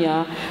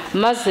y'ubuhamya,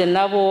 maze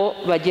nabo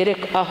bagere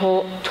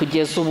aho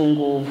tugeze ubu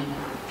ngubu.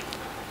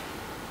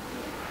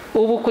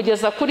 Ubu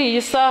kugeza kuri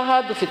iyi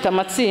saha dufite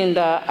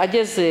amatsinda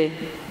ageze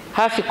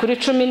hafi kuri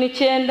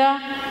 19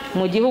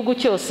 mu gihugu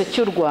cyose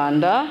cy'u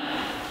Rwanda,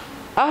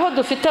 aho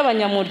dufite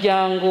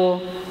abanyamuryango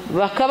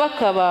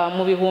bakabakaba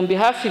mu bihumbi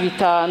hafi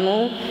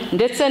 5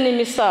 ndetse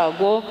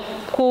n'imisago,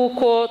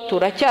 kuko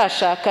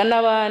turacyashaka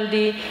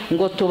n'abandi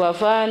ngo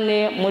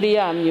tubavane muri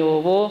ya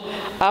myobo,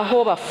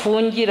 aho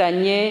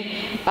bafungiranye,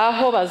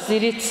 aho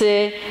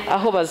baziritse,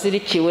 aho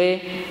bazirikiwe,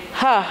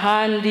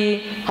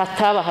 hahandi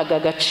hatabahaga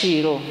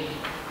agaciro.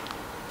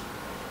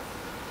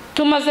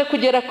 Tumaze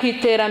kugera ku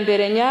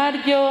iterambere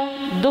nyaryo,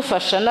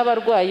 dufasha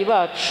n'abarwayi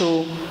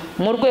bacu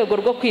mu rwego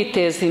rwo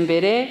kwiteza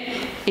imbere.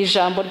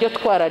 Ijambo ryo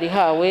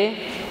twararihawe,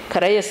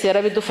 Karayesi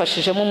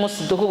yarabidufashijemo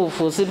umunsi duha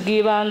ubuvuzi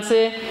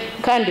bw'ibanze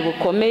kandi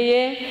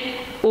bukomeye.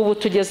 Ubu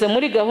tugeze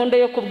muri gahunda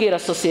yo kubwira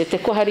sosiyete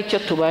ko hari icyo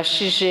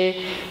tubashije,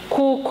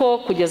 kuko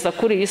kugeza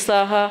kuri iyi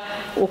saha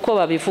uko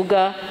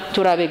babivuga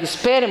turabe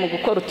expert mu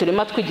gukora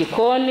uturima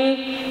tw'igikoni.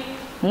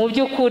 Mu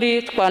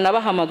by'ukuri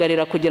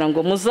twanabahamagarira kugira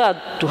ngo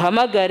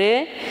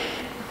muzaduhamagare,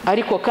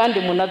 ariko kandi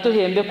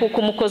munaduhembe, kuko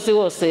umukozi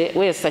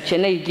wese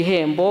akeneye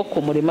igihembo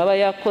ku murimo aba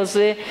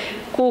yakoze,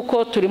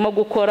 kuko turimo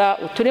gukora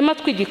uturima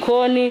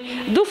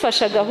tw'igikoni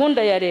dufasha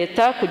gahunda ya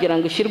leta kugira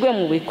ngo ishyirwe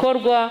mu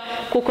bikorwa,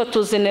 kuko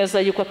tuzi neza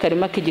yuko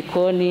akarima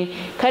k'igikoni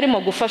karimo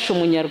gufasha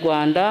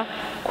umunyarwanda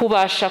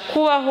kubasha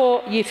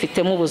kubaho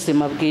yifitemo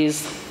ubuzima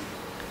bwiza.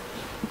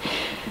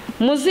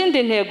 Mu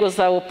zindi ntego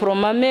za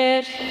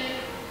opromame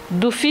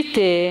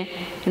dufite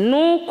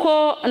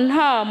nuko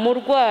nta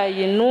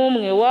murwayi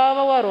n'umwe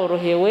waba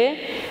warorohewe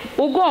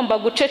ugomba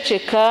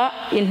guceceka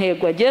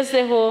intego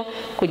agezeho,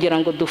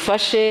 kugira ngo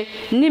dufashe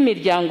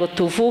n'imiryango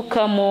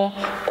tuvukamo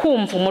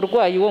kumva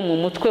umurwayi wo mu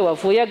mutwe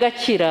wavuye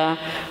agakira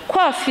ko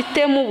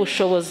afitemo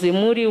ubushobozi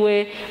muri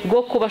we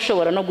bwo kuba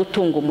ashobora no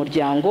gutunga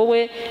umuryango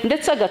we,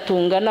 ndetse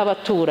agatunga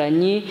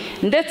n'abaturanyi,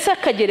 ndetse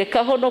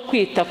akagerekaho no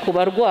kwita ku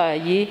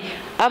barwayi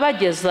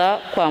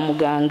abageza kwa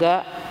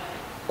muganga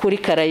kuri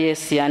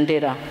Karayesi ya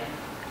Ndera.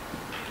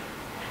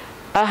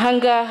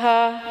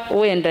 Ahangaha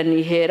wenda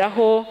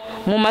niheraho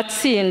mu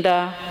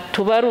matsinda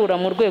tubarura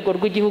mu rwego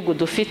rw'igihugu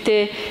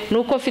dufite,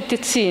 nuko mfite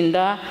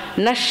itsinda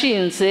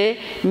nashinze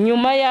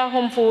nyuma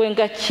y'aho mvuwe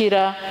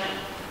ngakira,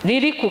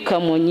 riri ku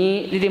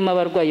Kamonyi, ririmo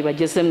abarwayi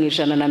bageze mu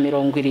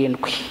 170.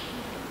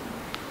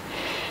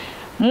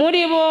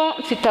 Muri bo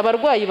mfite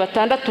abarwayi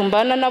 6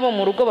 mbana nabo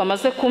mu rugo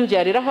bamaze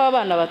kumbyariraho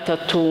abana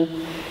 3,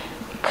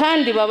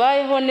 kandi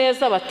babayeho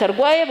neza,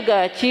 batarwaye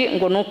bwaki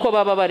ngo nuko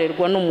baba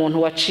barerwa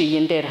n'umuntu waciye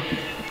indera.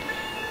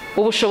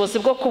 Ubushobozi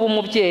bwo kuba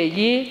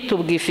umubyeyi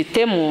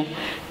tubwifitemo,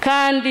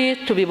 kandi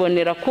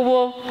tubibonera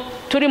kubo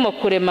turimo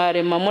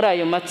kuremarema muri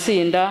ayo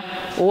matsinda.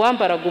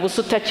 Uwambaraga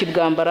ubusa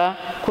utakibwambara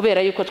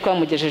kubera yuko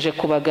twamugejeje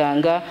ku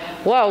baganga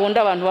wa wundi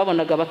abantu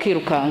babonaga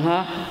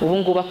bakirukanka ubu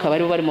ngubu akaba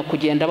ari barimo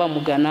kugenda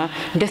bamugana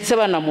ndetse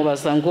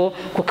banamubaza ngo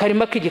ku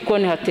karima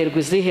k'igikoni haterwa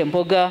izihe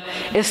mboga,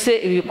 ese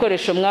ibi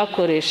bikoresho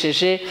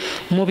mwakoresheje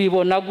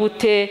mubibona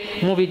gute,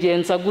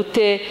 mubigenza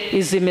gute,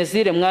 izi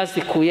mezire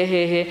mwazikuye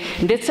hehe,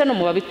 ndetse no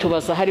mu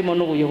babitubaza harimo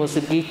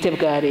n'ubuyobozi bwite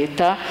bwa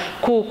leta,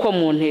 kuko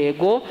mu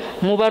ntego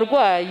mu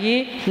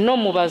barwayi no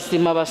mu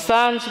bazima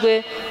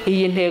basanzwe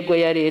iyi ntego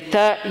ya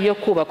leta yo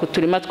kubaka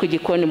uturima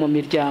tw'igikoni mu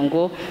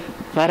miryango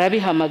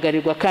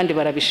barabihamagarirwa kandi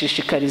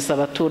barabishishikariza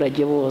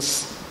abaturage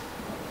bose.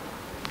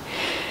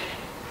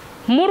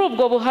 Muri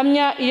ubwo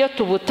buhamya iyo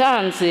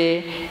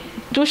tubutanze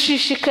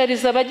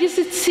dushishikariza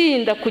abagize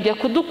itsinda kujya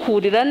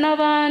kudukurira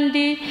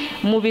n'abandi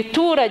mu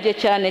biturage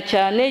cyane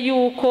cyane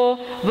yuko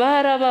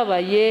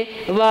barababaye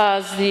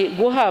bazi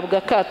guhabwa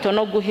akato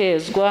no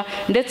guhezwa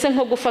ndetse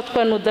nko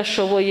gufatwa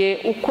n'udashoboye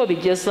uko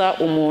bigeza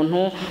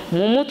umuntu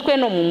mu mutwe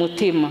no mu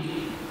mutima.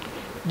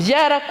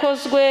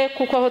 Byarakozwe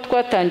kuko aho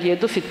twatangiye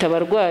dufite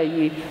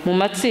abarwayi mu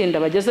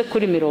matsinda bageze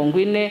kuri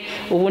 40,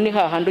 ubu ni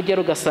hahandi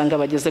ugera ugasanga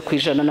bageze ku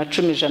 110,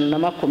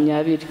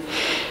 120.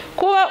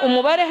 Kuba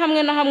umubare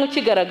hamwe na hamwe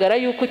ukigaragara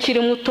yuko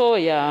ukiri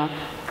mutoya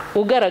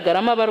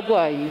ugaragaramo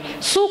abarwayi,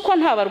 si uko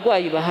nta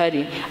barwayi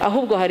bahari,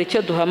 ahubwo hari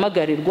icyo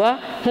duhamagarirwa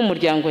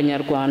nk'umuryango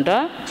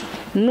nyarwanda,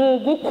 ni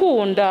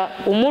ugukunda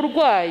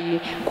umurwayi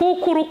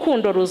kuko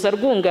urukundo ruza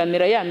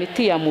rwunganira ya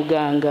miti ya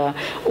muganga,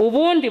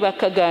 ubundi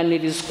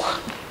bakaganirizwa.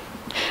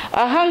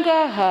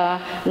 Ahangaha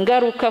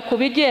ngaruka ku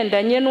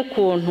bigendanye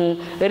n'ukuntu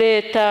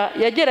leta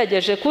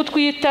yagerageje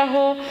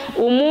kutwitaho.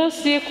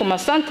 Umunsi ku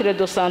masantere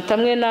de sante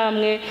amwe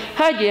n'amwe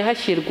hagiye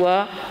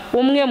hashyirwa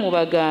umwe mu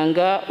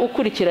baganga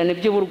ukurikirana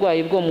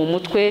iby'uburwayi bwo mu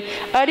mutwe,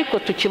 ariko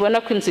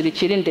tukibona ko inzira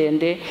ikiri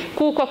ndende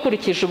kuko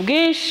akurikije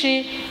ubwinshi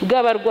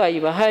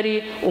bw'abarwayi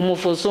bahari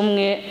umuvuzi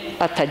umwe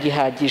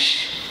atagihagije.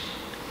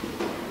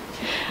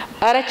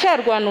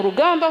 Aracyarwana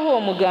urugamba aho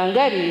uwo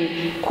muganga ari,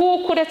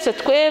 kuko uretse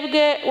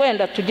twebwe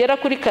wenda tugera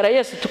kuri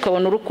Karayesi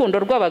tukabona urukundo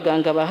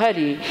rw'abaganga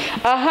bahari,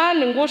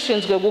 ahandi ngo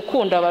ushinzwe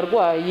gukunda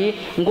abarwayi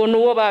ngo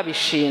n'uwo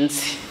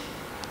babishinze.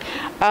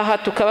 Aha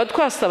tukaba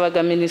twasabaga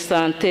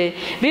minisante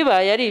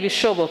bibaye ari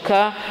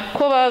ibishoboka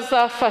ko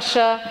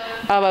bazafasha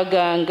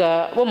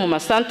abaganga bo mu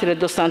masantere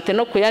de sante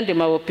no ku yandi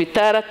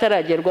mahopitari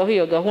ataragerwaho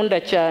iyo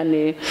gahunda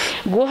cyane,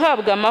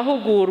 guhabwa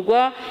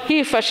amahugurwa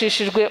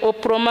hifashishijwe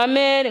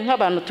opromamere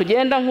nk'abantu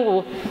tugenda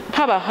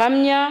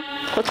nk'abahamya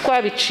ko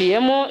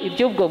twabiciyemo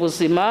iby'ubwo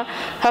buzima.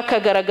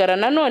 Hakagaragara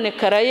nanone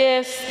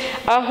Karayesi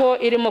aho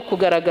irimo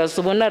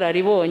kugaragaza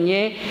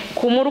ubunararibonye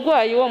ku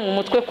murwayi wo mu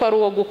mutwe ko ari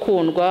uwo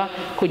gukundwa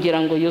kugira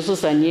ngo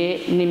yuzuzanye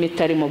n'imiti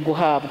arimo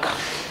guhabwa.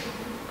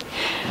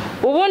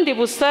 Ubundi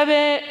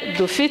busabe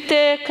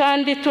dufite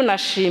kandi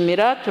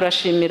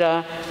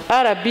turashimira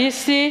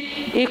RBC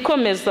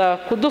ikomeza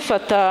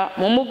kudufata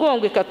mu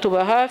mugongo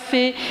ikatuba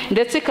hafi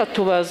ndetse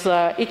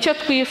ikatubaza icyo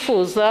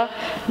twifuza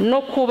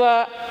no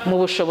kuba mu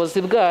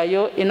bushobozi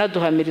bwayo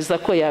inaduhamiriza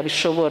ko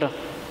yabishobora.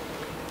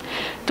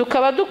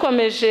 Tukaba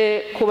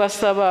dukomeje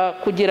kubasaba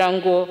kugira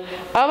ngo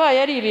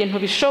abaye ari ibintu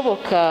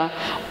bishoboka,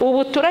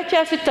 ubu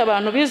turacyafite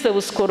abantu bize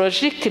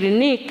psychologie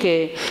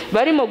clinique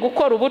barimo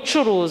gukora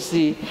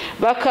ubucuruzi,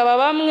 bakaba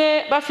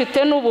bamwe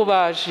bafite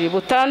n'ububaji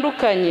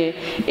butandukanye,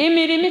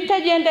 imirimo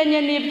itagendanye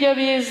n'ibyo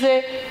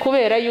bize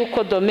kubera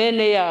yuko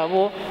domene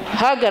yabo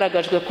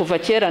hagaragajwe kuva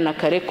kera na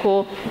kare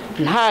ko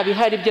nta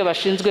bihari byo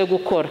bashinzwe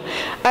gukora,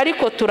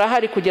 ariko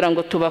turahari kugira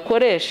ngo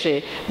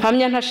tubakoreshe.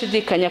 Mpamya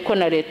ntashidikanya ko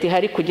na leta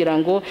ihari kugira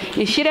ngo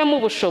ishyiremo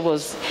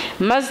ubushobozi,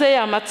 maze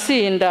ya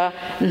matsinda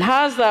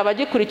ntazaba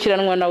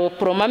agikurikiranwa na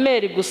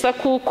opromamere gusa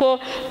kuko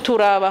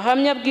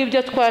turabahamya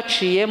bw'ibyo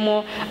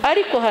twaciyemo,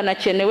 ariko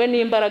hanakenewe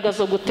n'imbaraga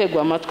zo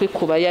gutegwa amatwi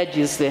ku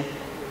bayagize.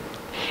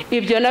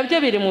 Ibyo nabyo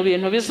biri mu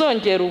bintu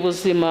bizongera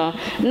ubuzima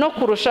no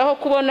kurushaho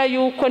kubona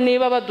yuko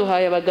niba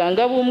baduhaye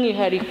abaganga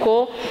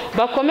b'umwihariko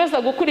bakomeza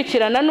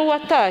gukurikirana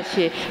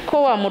n'uwatashye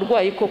ko wa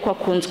murwayi koko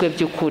akunzwe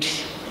by'ukuri.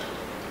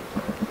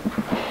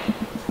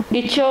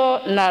 Icyo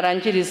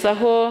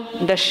narangirizaho,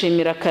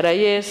 ndashimira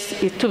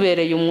Karayesi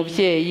itubereye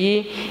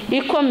umubyeyi,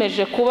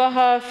 ikomeje kuba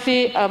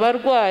hafi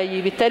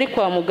abarwayi bitari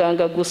kwa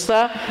muganga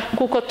gusa,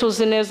 kuko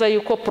tuzi neza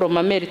yuko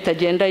promamere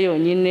itagenda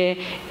yonyine,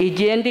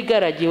 igenda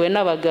igaragiwe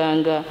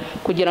n'abaganga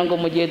kugira ngo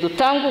mu gihe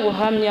dutanga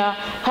ubuhamya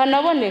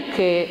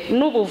hanaboneke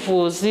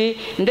n'ubuvuzi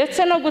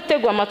ndetse no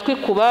gutegwa amatwi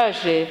ku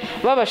baje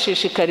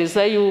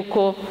babashishikariza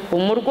yuko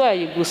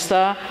umurwayi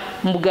gusa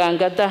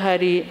muganga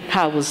adahari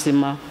nta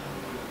buzima.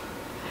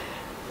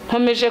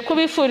 Nkomeje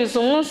kubifuriza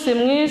umunsi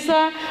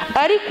mwiza,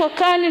 ariko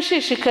kandi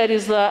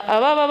nshishikariza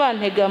ababa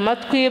bantega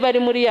amatwi bari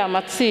muri ya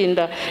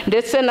matsinda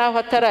ndetse naho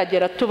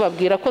ataragera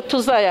tubabwira ko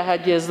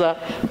tuzayahageza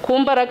ku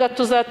mbaraga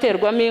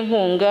tuzaterwamo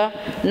inkunga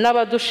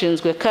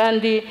n'abadushinzwe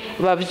kandi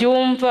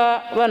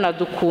babyumva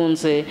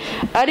banadukunze,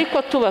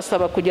 ariko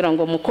tubasaba kugira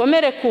ngo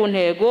mukomere ku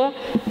ntego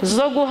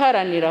zo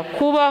guharanira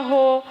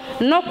kubaho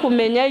no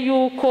kumenya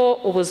yuko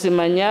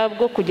ubuzima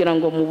nyabwo kugira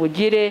ngo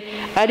mubugire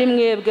ari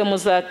mwebwe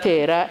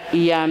muzatera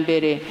iya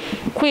mbere.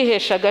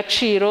 kwihesha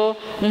agaciro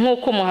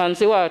nk'uko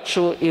umuhanzi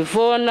wacu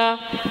Ivona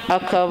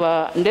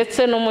akaba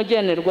ndetse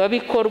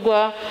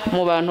n'umugenerwabikorwa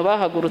mu bantu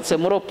bahagurutse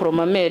muri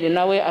oporomameri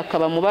nawe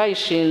akaba mu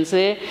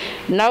bayishinze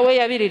nawe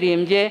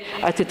yabiririmbye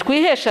ati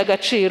twihesha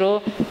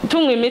agaciro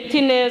tunywa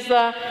imiti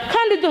neza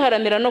kandi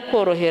duharanira no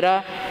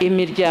korohera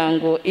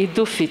imiryango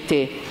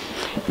idufite.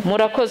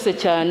 Murakoze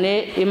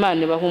cyane,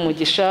 Imana ibahe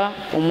umugisha,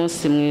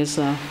 umunsi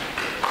mwiza.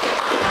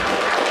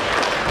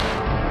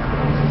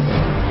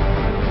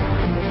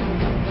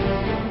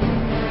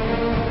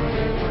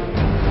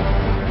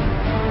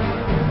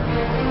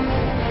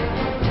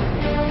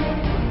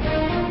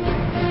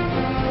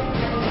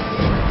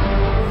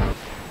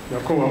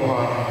 Nyakubahwa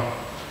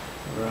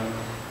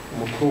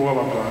umukuru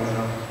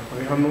w'abaganga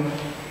bari hano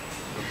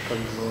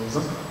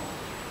bakabizoza,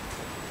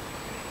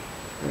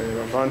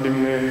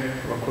 bavandimwe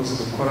abakozi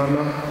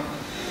dukorana,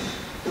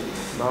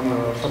 namwe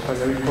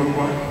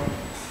abafatanyabikorwa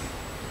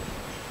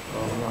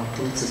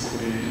baturutse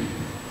kuri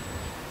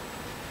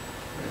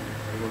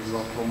abayobozi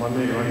ba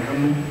poromameri bari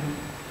hano.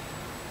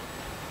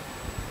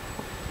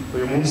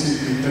 Uyu munsi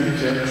ku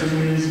itariki ya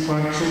 10 z'ukwa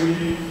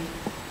 10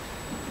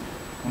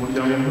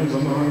 umuryango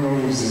mpuzamahanga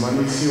w'ubuzima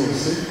n'isi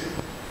yose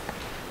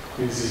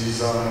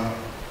kwizihiza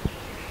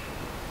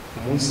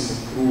umunsi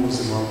mukuru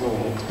w'ubuzima bwo mu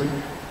mutwe.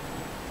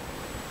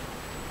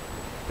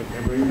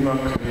 Intego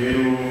y'umwaka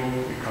rero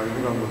ikaba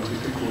ivuga ngo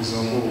twite ku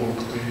buzima bwo mu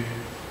mutwe,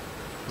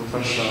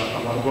 dufasha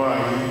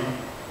abarwayi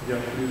kujya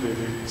kuri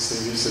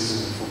serivisi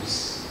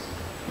z'ubuvuzi.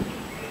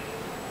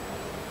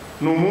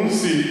 Ni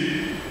umunsi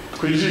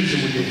twijije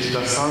mu gihe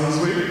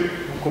kidasanzwe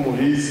uko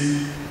mubizi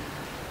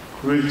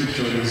kubera iki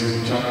cyorezo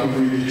cya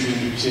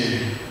COVID-19.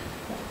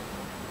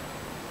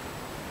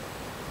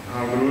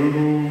 Ntabwo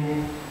rero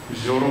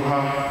byoroha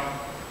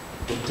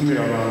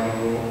gutumira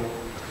abantu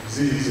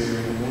twizihize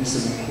umunsi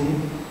mukuru,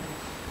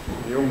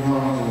 niyo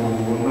mpamvu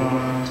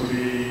mubona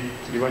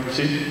turi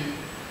bake,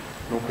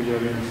 ni ukugira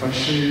ngo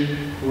bidufashe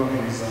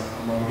kubahiriza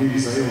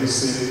amabwiriza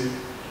yose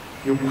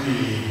yo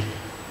kwirinda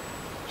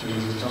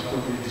icyorezo cya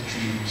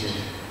COVID-19.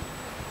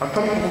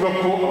 Atari ukuvuga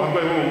ko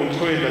abarwayi bo mu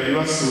mutwe wenda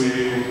bibasiwe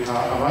kuruta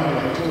abandi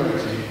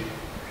baturage,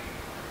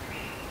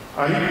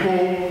 ariko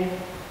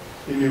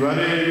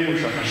imibare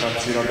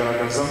y'ubushakashatsi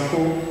iragaragaza ko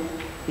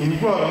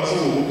indwara zo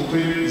mu mutwe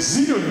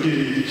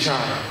ziyongereye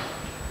cyane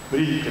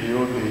muri iyi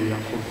periyode ya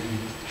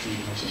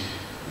COVID-19.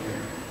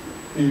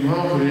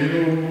 Impamvu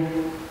rero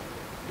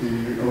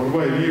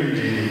abarwayi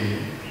biyongereye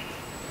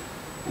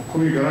uko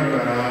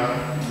bigaragara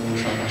mu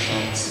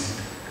bushakashatsi,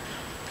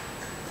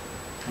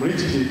 muri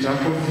iki gihe cya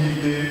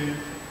COVID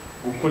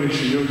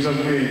gukoresha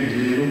ibiyobyabwenge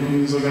no kunywa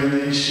inzoga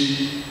nyinshi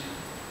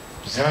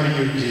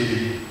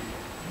byariyongereye.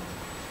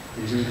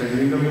 Ibyo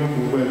bikagira ingaruka ku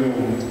burwayi bwo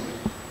mu mutwe.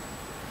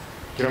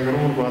 Kugira ngo no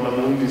mu Rwanda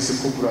mwumvise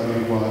ko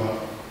Bralirwa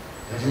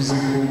yavuze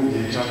ko mu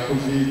gihe cya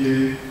COVID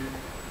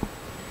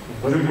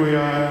umubare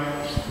w'aya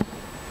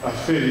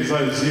aferi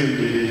zayo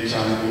ziyongereye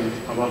cyane,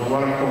 abantu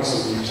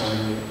barakonsoye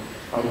cyane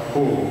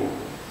alcohol.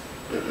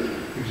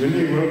 Ibyo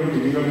nibura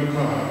kugira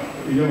ingaruka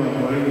iyo abantu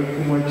bari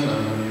kunywa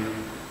cyane,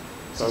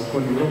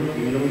 zakora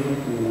ingaruka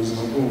ku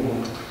buzima bwo mu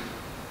mutwe.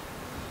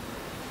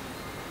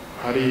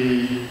 Hari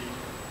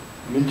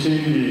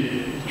n'ikindi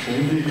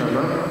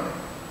cyumvikana,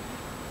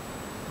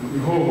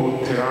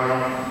 ihohotera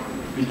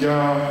rijya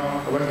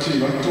abakiri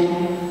bato,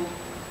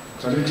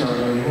 cyane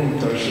cyane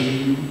ihohotera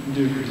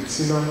rishingiye ku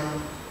gitsina,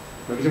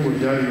 naryo ngo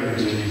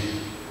ryariyongereye.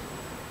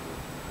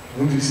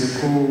 Numvise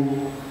ko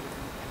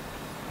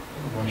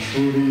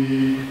amashuri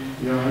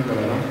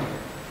yahagarara,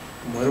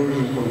 umubare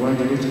w'urubyiruko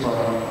rwagiye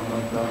rutwara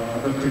amada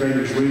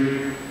adateganyijwe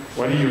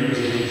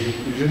wariyongereye.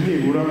 Ibyo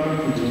nibura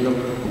kugira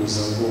ingaruka ku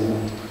buzima bwo mu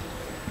mutwe.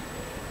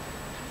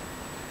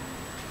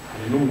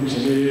 Hari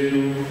n'ubukene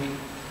rero,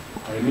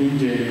 hari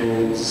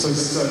n'ingendo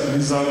zisa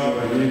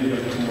n'izagoranye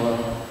bigatuma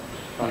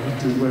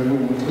abafite uburwayi bwo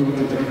mu mutwe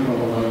batagera kwa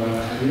muganga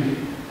kare,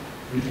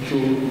 bityo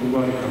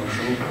indwara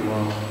ikarushaho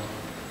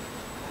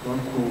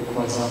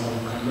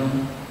kubazamukana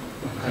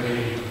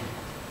bakaremba.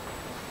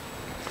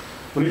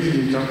 Muri iki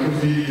gihe cya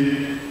COVID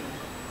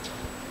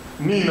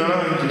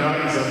ninarangira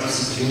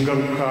izadusigira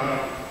ingaruka,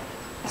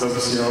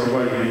 izadusigira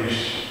abarwayi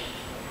benshi.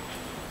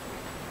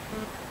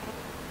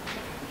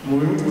 Mu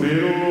bihugu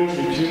rero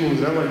bikiri mu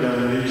nzira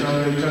y'amajyambere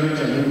cyane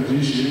cyane mu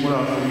byinshi biri muri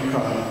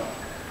Afurika,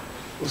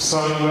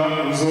 usanga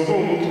ubuzima bwo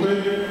mu mutwe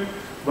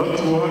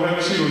batubuha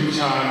agaciro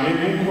cyane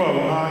nk'uko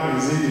babuha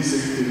izindi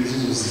segiteri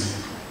z'ubuzima.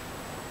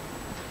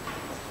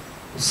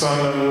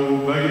 Usanga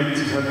ngo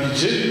bageti nka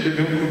bije,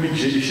 bebe nk'uko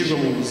bije ishyirwa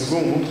mu buzima bwo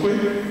mu mutwe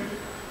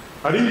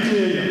ari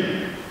nkeya.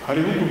 Hari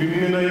ibihugu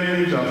bimwe na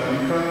bimwe bya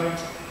Afurika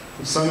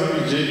usanga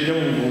bije ijya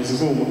mu buvuzi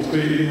bwo mu mutwe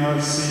iri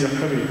hasi ya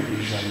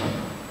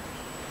 2%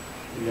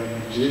 ya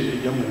bije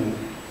ijya mu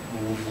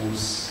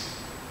buvuzi.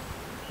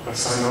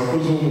 Ugasanga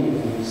abakozi bo mu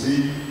buvuzi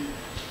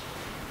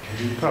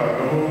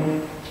bitabwaho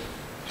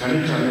cyane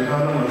cyane nta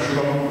n'amashuri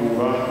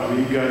ahugura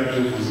abiga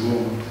iby'ubuvuzi bwo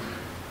mu mutwe.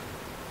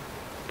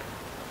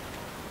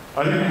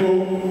 Ariko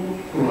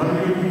ku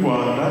ruhande rw'u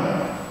Rwanda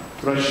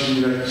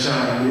turashimira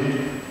cyane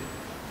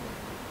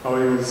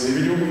abayobozi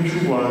b'igihugu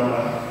cy'u Rwanda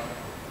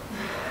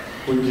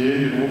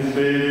ugenda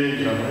umufurere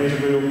ngira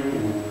amahirwe yo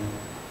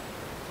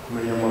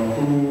kumenya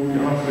amakuru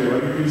y'abafurere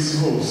bari ku isi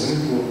hose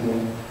n'ukuntu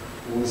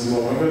ubuzima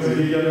buhagaze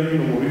hirya no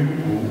hino mu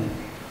bihugu,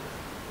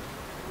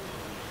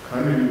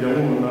 kandi bijya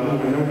mubona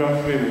n'ubumenyi bwa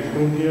furere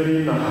mukuru nk'iyari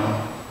inaha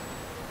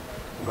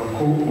uvuga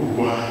ko u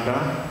Rwanda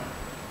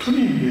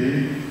turi imbere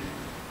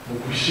mu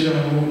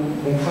gushyiraho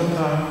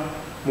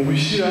mu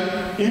gushyira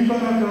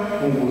imbaraga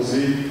mu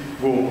buvuzi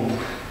bwo mu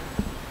mutwe.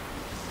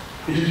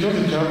 Icyo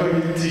kibazo cya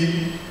bagiti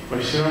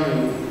bashyira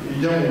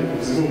ijya mu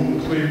buvuzi bwo mu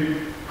mutwe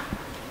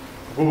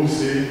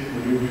bwose mu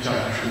gihugu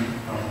cyacu,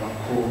 avuga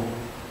ko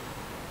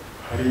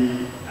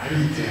hari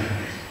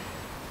iterambere.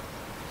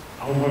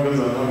 Aho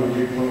mpagaze ntabwo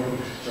ugiye kuba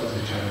ufite ikibazo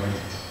cya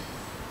bagiti,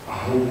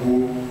 ahubwo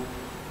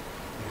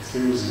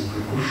minisiteri y'ubuzima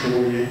ko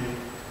ushoboye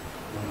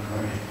ubona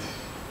bagiti.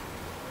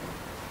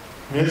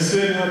 Mbese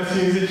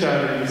ntatinze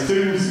cyane, minisiteri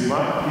y'ubuzima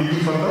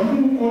idufata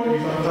nk'uko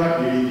ifata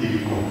ibindi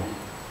bigo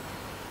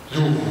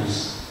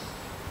by'ubuvuzi.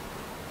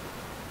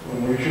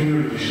 Mu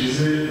cyumweru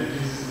gishize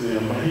nagize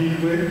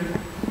amahirwe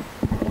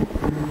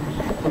yo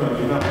gukorana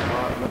inama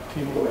na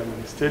timu ya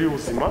minisiteri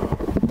y'ubuzima.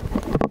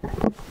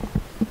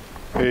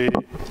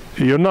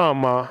 Iyo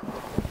nama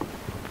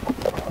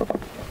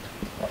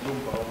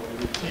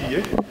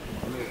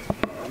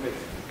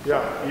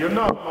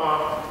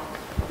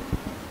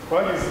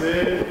twarize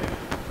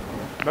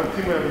na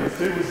timu ya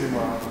minisiteri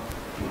y'ubuzima,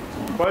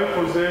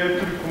 twayikoze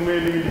turi kumwe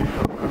n'ibindi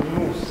bitaro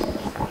kaminuza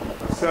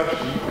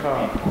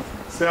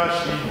na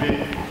CHIB,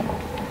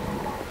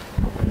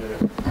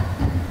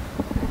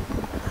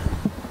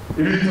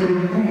 ibitaro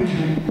bikuru mu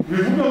gihugu.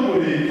 Bivuga ngo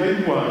leta y'u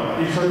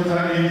Rwanda ifata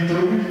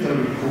ibitaro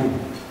nk'ibitaro bikuru.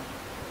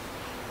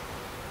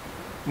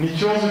 Ni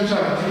ikibazo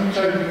cyacu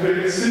cyari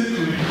kubera ese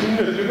turi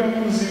kumwe twebwe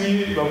abakozi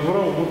bavura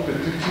mu mutwe,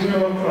 turi kumwe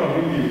n'abakora mu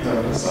bindi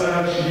bitaro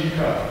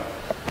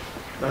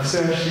na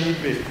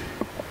CHIB.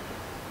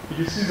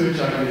 Igisubizo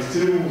cya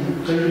minisiteri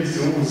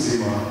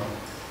y'ubuzima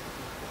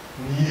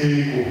ni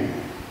yego,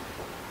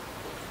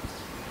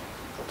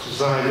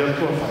 tuzajya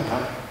tubafata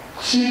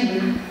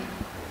kimwe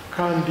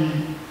kandi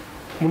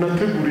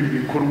munategurira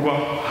ibikorwa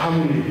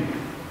hamwe.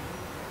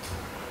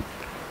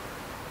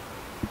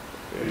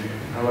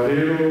 Nkaba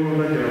rero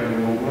nagira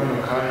ngo muri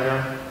aka kanya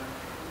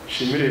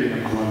nshimire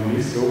nyakubahwa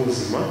minisitiri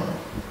w'ubuzima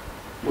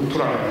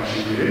uturangaje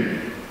imbere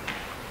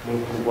mu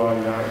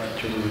kurwanya iki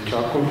cyorezo cya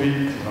covid.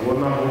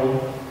 Urabona aho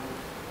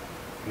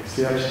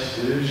isi yacu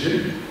kigejeje,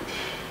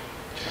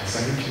 kirasa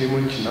nk'ikirimo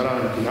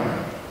kinarangira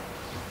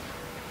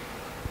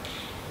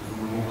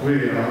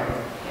kubera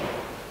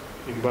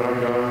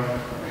imbaraga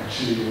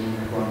agaciro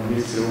kwa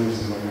minisitiri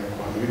w'ubuzima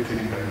nyakubahwa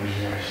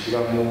biteganije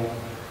ashyiramo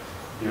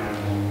kugira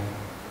ngo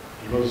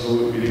ibibazo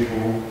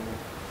biriho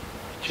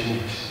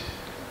bikemuke.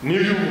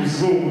 N'iby'ubuvuzi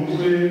bwo mu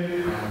mutwe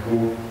ntabwo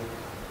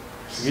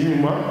bisiga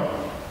inyuma,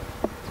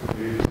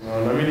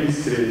 na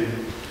minisitiri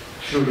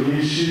inshuro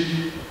nyinshi,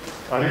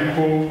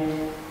 ariko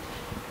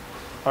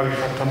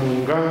abifata mu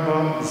ngamba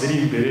ziri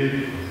imbere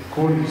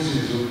kubona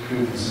ibisubizo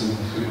by'ubuvuzi bwo mu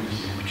mutwe mu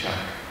gihugu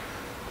cyacu.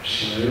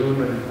 Ndashima rero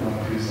na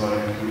nyakubahwa perezida wa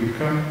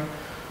repubulika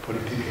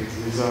politiki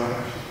nziza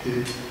afite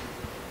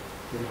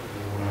yo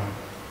kuvura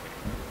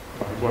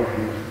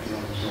abarwayi bafite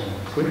ibibazo byo mu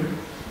mutwe.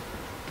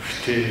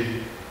 Dufite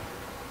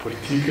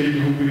politiki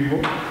y'igihugu iriho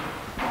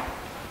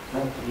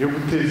yo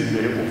guteza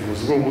imbere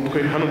ubuvuzi bwo mu mutwe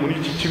hano muri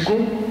iki kigo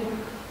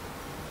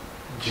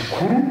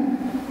gikuru,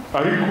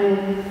 ariko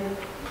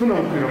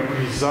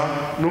tunabukwirakwiza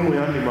no mu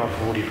yandi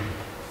mavuriro,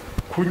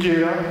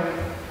 kugera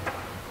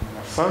mu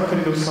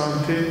masantere de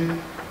sante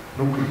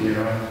no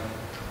kugera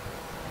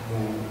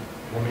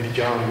mu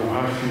miryango,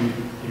 hafi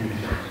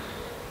y'imiryango.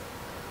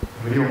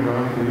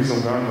 Muri izo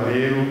ngamba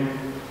rero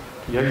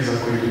yariza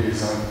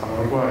kwegereza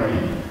abarwayi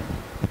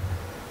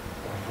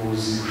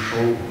ubuvuzi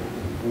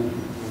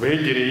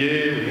bubegereye,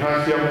 buri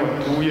hafi y'aho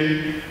batuye.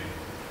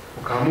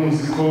 Mukaba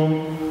muzi ko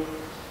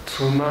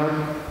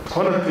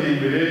twanateye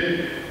imbere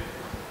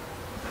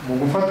mu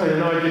gufatanya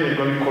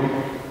n'abagenerwabikorwa.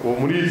 Ubu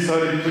muri iyi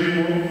sare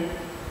turimo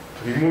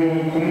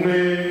kumwe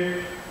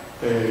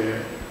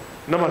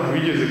n'abantu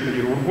bigeze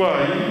kugira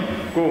uburwayi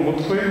bwo mu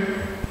mutwe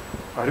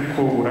ariko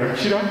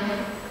burakira,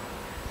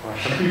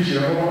 babasha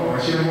kwishyiraho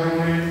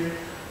amashyirahamwe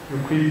yo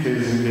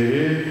kwiteza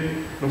imbere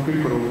no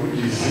kwikora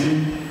ubuvugizi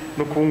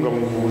no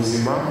kubungabunga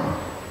ubuzima.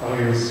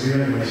 Abayobozi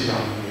b'ayandi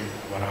mashyirahamwe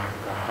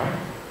barangaha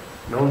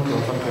nabo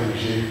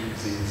tubafatanyije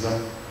kwizihiza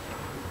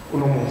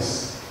uno munsi.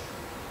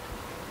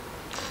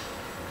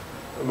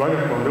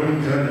 Banyarwanda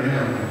b'umuteraniye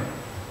hano,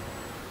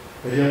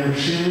 ndagira ngo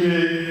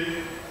nshimire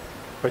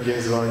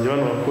bagenzi banjye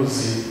bano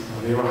bakozi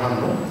mureba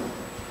hano,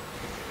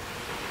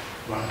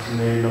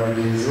 batumye na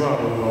bagenzi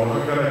babo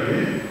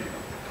babahagarariye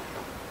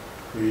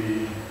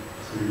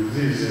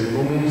twizihize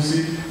uno munsi.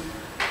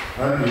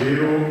 Kandi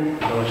rero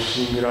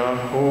ndabashimira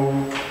ko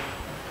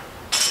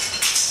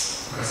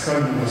akazi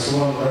kanyu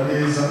mugasobanura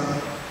neza,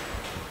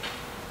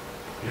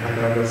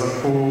 biragaragaza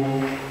ko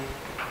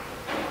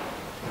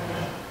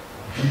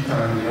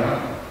kwitangira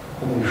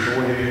ko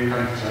mubishoboye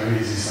kandi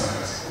turabizi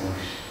isanga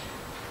zikuje.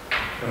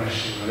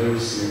 Ndabashimira rero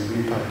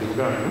ubwitange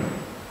bwanyu.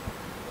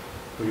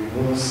 uyu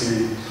munsi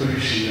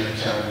turishimira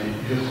cyane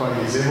ibyo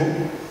twagezeho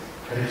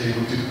hari igihe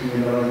turi kumwe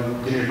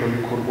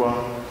n'abagenerwabikorwa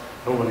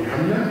nabo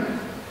babihamya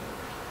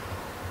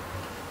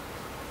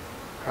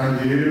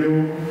kandi rero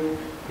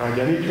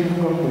ntajya n'icyo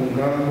mvuga ku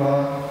ngamba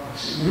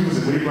bivuze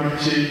muri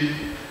make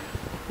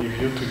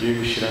ibyo tugiye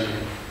gushyiramo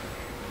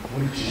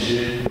nkurikije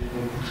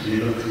n'uko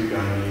tugenda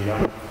tubiganira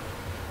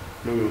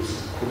n'ubuyobozi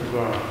bukuru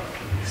bwa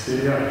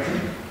minisiteri yacu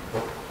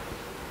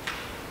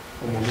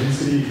mu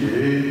minsi iri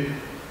imbere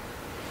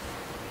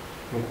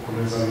ni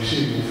ugukomeza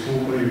gushyira ingufu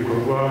muri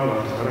ibikorwa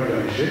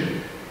batugaragarije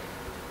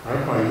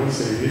ariko harimo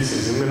serivisi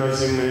zimwe na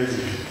zimwe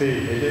zifite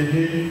intege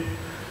nke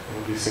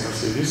numvise nka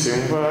serivisi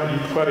yumva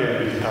yitwa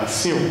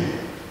rehabilitasiyo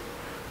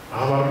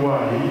aho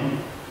abarwayi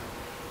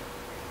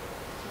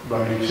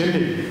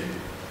babikeneye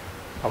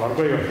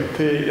abarwayi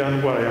bafite ya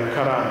ndwara ya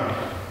karande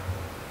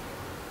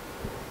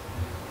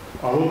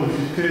abo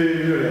dufite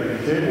iyo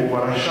rehabilite ubu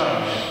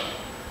barashaje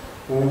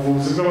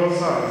ubuvuzi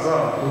bw'abasaza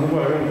ku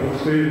ndwara yo mu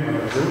mutwe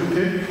buhagaze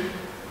bute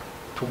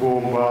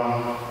tugomba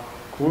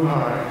kuha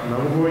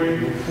nabwo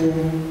ingufu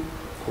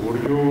ku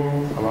buryo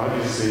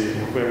abagize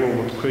uburwayi bwo mu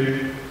mutwe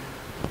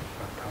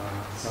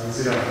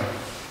batasazira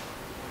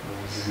mu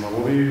buzima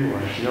bubi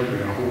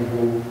bubashinyagurira ahubwo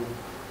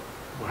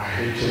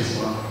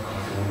baherekezwa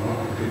bakavurwa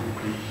ku buryo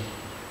bukwiye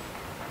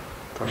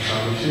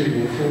turashaka gushyira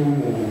ingufu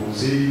mu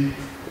buvuzi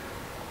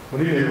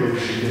muri rero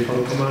rushingiye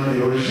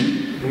patomaniyoloji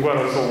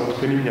indwara zo mu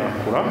mutwe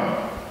n'imyakura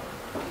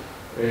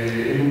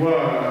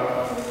indwara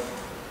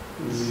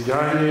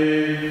zijyanye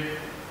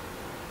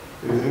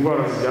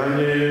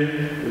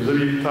izo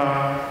bita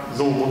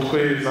zo mu mutwe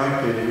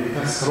zateye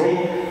bita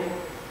stroke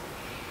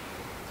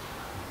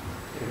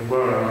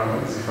indwara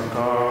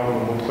zifata mu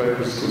mutwe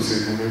ariko ziturutse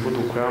mu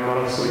mivuduko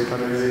y'amaraso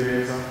itameze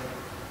neza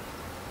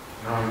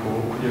ntabwo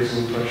kugeza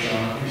ubu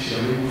turashaka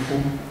kwishyiramo ingufu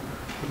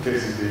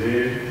guteza imbere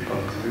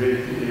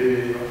ipatirete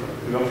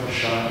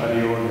ibafasha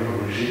ariyo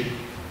neurology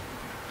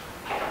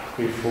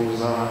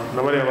twifuza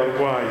n'abariya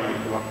barwayi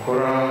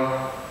bakora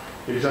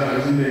ibyaha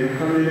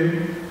by'indengakamere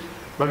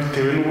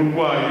babitewe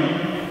n'uburwayi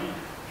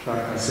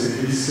shaka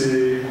serivisi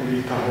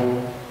kubitaho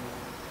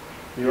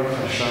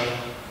ibafasha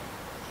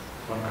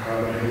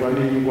bakabarwa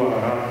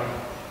n'indwara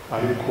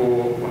ariko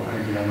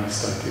bakagira na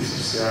statut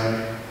social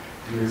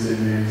imeze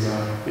neza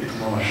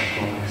ituma babasha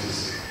kuba muri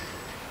sosiyete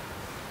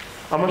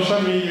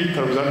amashami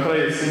y'ibitaro bya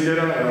Karayesi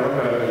Ndera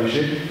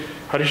arabagaragarije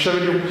hari ishami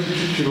ryo ku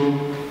Kicukiro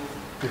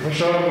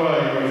rifasha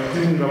abarwayi bafite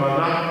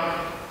ihungabana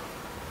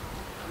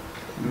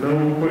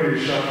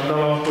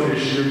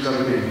n'abakoresha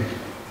ibiyobyabwenge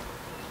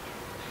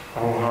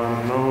aho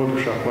hantu naho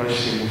dushobora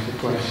kuhashyira ingufu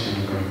tuhashyira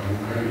umuganga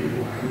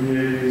uhamye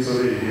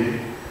n'inzobere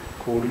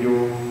ku buryo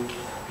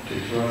icyo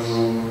kibazo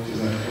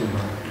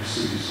kizakemura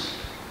ibisubizo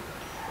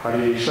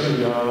hari ishami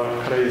rya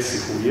Karayesi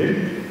Huye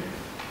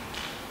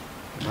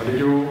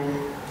naryo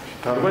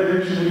rifite abarwayi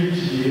benshi muri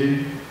iki gihe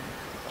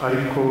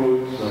ariko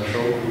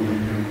tuzashobora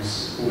kubona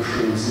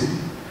ubushobozi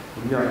mu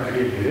myaka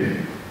iri imbere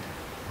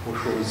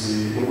ubushobozi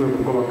mu rwego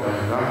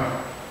rw'abaganga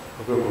mu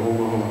rwego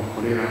rw'aho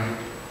bakorera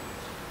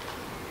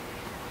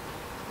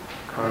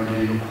kandi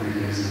no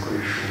kwegereza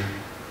ibikoresho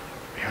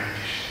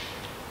bihagije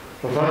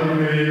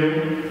bavandimwe rero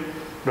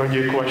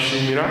nongeye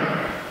kubashimira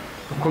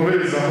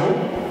dukomereze aho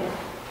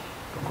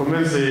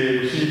dukomeze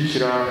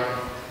gushyigikira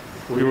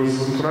ubuyobozi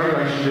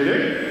buturangaje imbere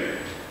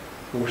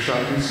mu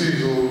gushaka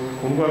ibisubizo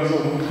ku ndwara zo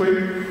mu mutwe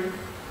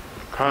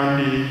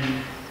kandi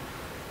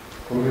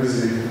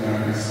dukomeze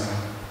kugaragaza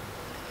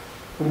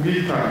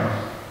ubwitange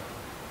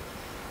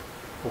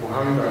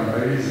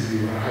ubuhangange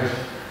burahari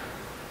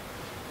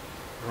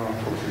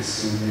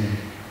abaporofesiyoneri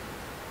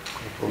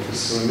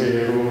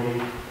rero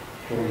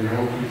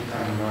bongeraho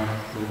kwitanga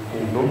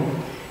urukundo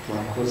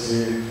murakoze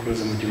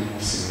kuze mugire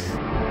umunsi mwiza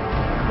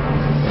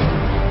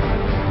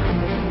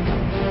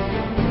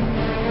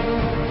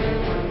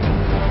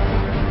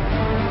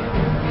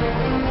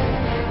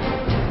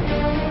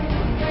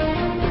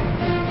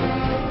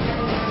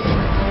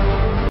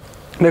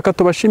reka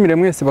tubashimire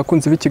mwese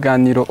bakunzi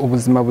b'ikiganiro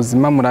ubuzima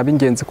buzima muri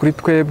ab'ingenzi kuri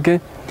twebwe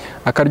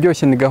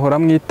akaryoshye nigahora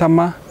mu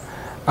itama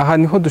aha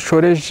niho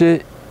dushoreje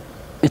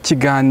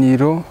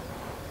ikiganiro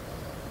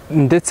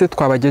ndetse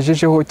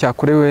twabagejejeho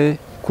cyakorewe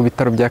ku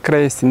bitaro bya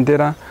Karayesi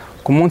Ndera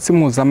ku munsi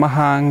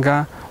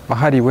mpuzamahanga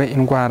wahariwe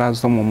indwara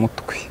zo mu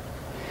mutwe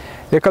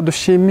reka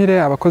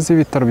dushimire abakozi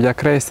b'ibitaro bya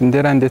Karayesi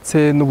Ndera ndetse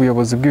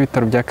n'ubuyobozi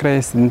bw'ibitaro bya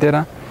Karayesi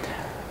Ndera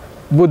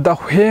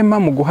budahwema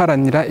mu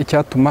guharanira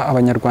icyatuma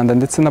abanyarwanda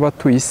ndetse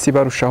n'abatuye isi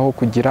barushaho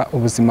kugira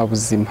ubuzima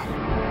buzima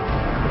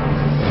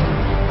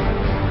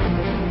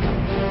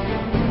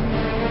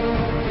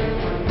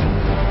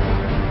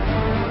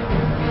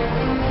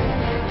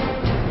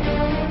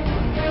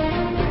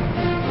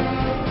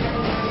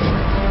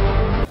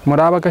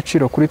muri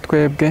ab'agaciro kuri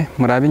twebwe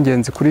muri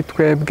ab'ingenzi kuri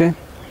twebwe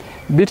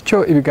bityo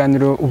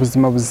ibiganiro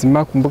ubuzima buzima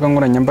ku mbuga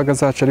nkoranyambaga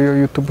zacu ariyo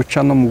YouTube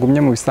channel mugumye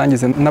mu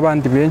bisangize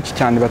n'abandi benshi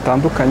cyane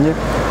batandukanye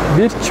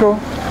bityo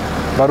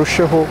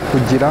barusheho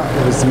kugira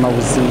ubuzima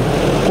buzima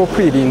kuko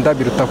kwirinda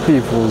biruta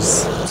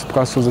kwivuza.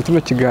 Twasoza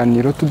kino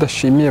kiganiro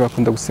tudashimiye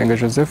bakunda gusenga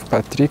Joseph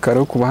Patrick ari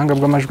ku buhanga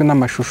bw'amajwi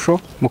n'amashusho.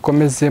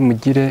 Mukomeze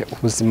mugire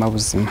ubuzima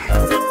buzima.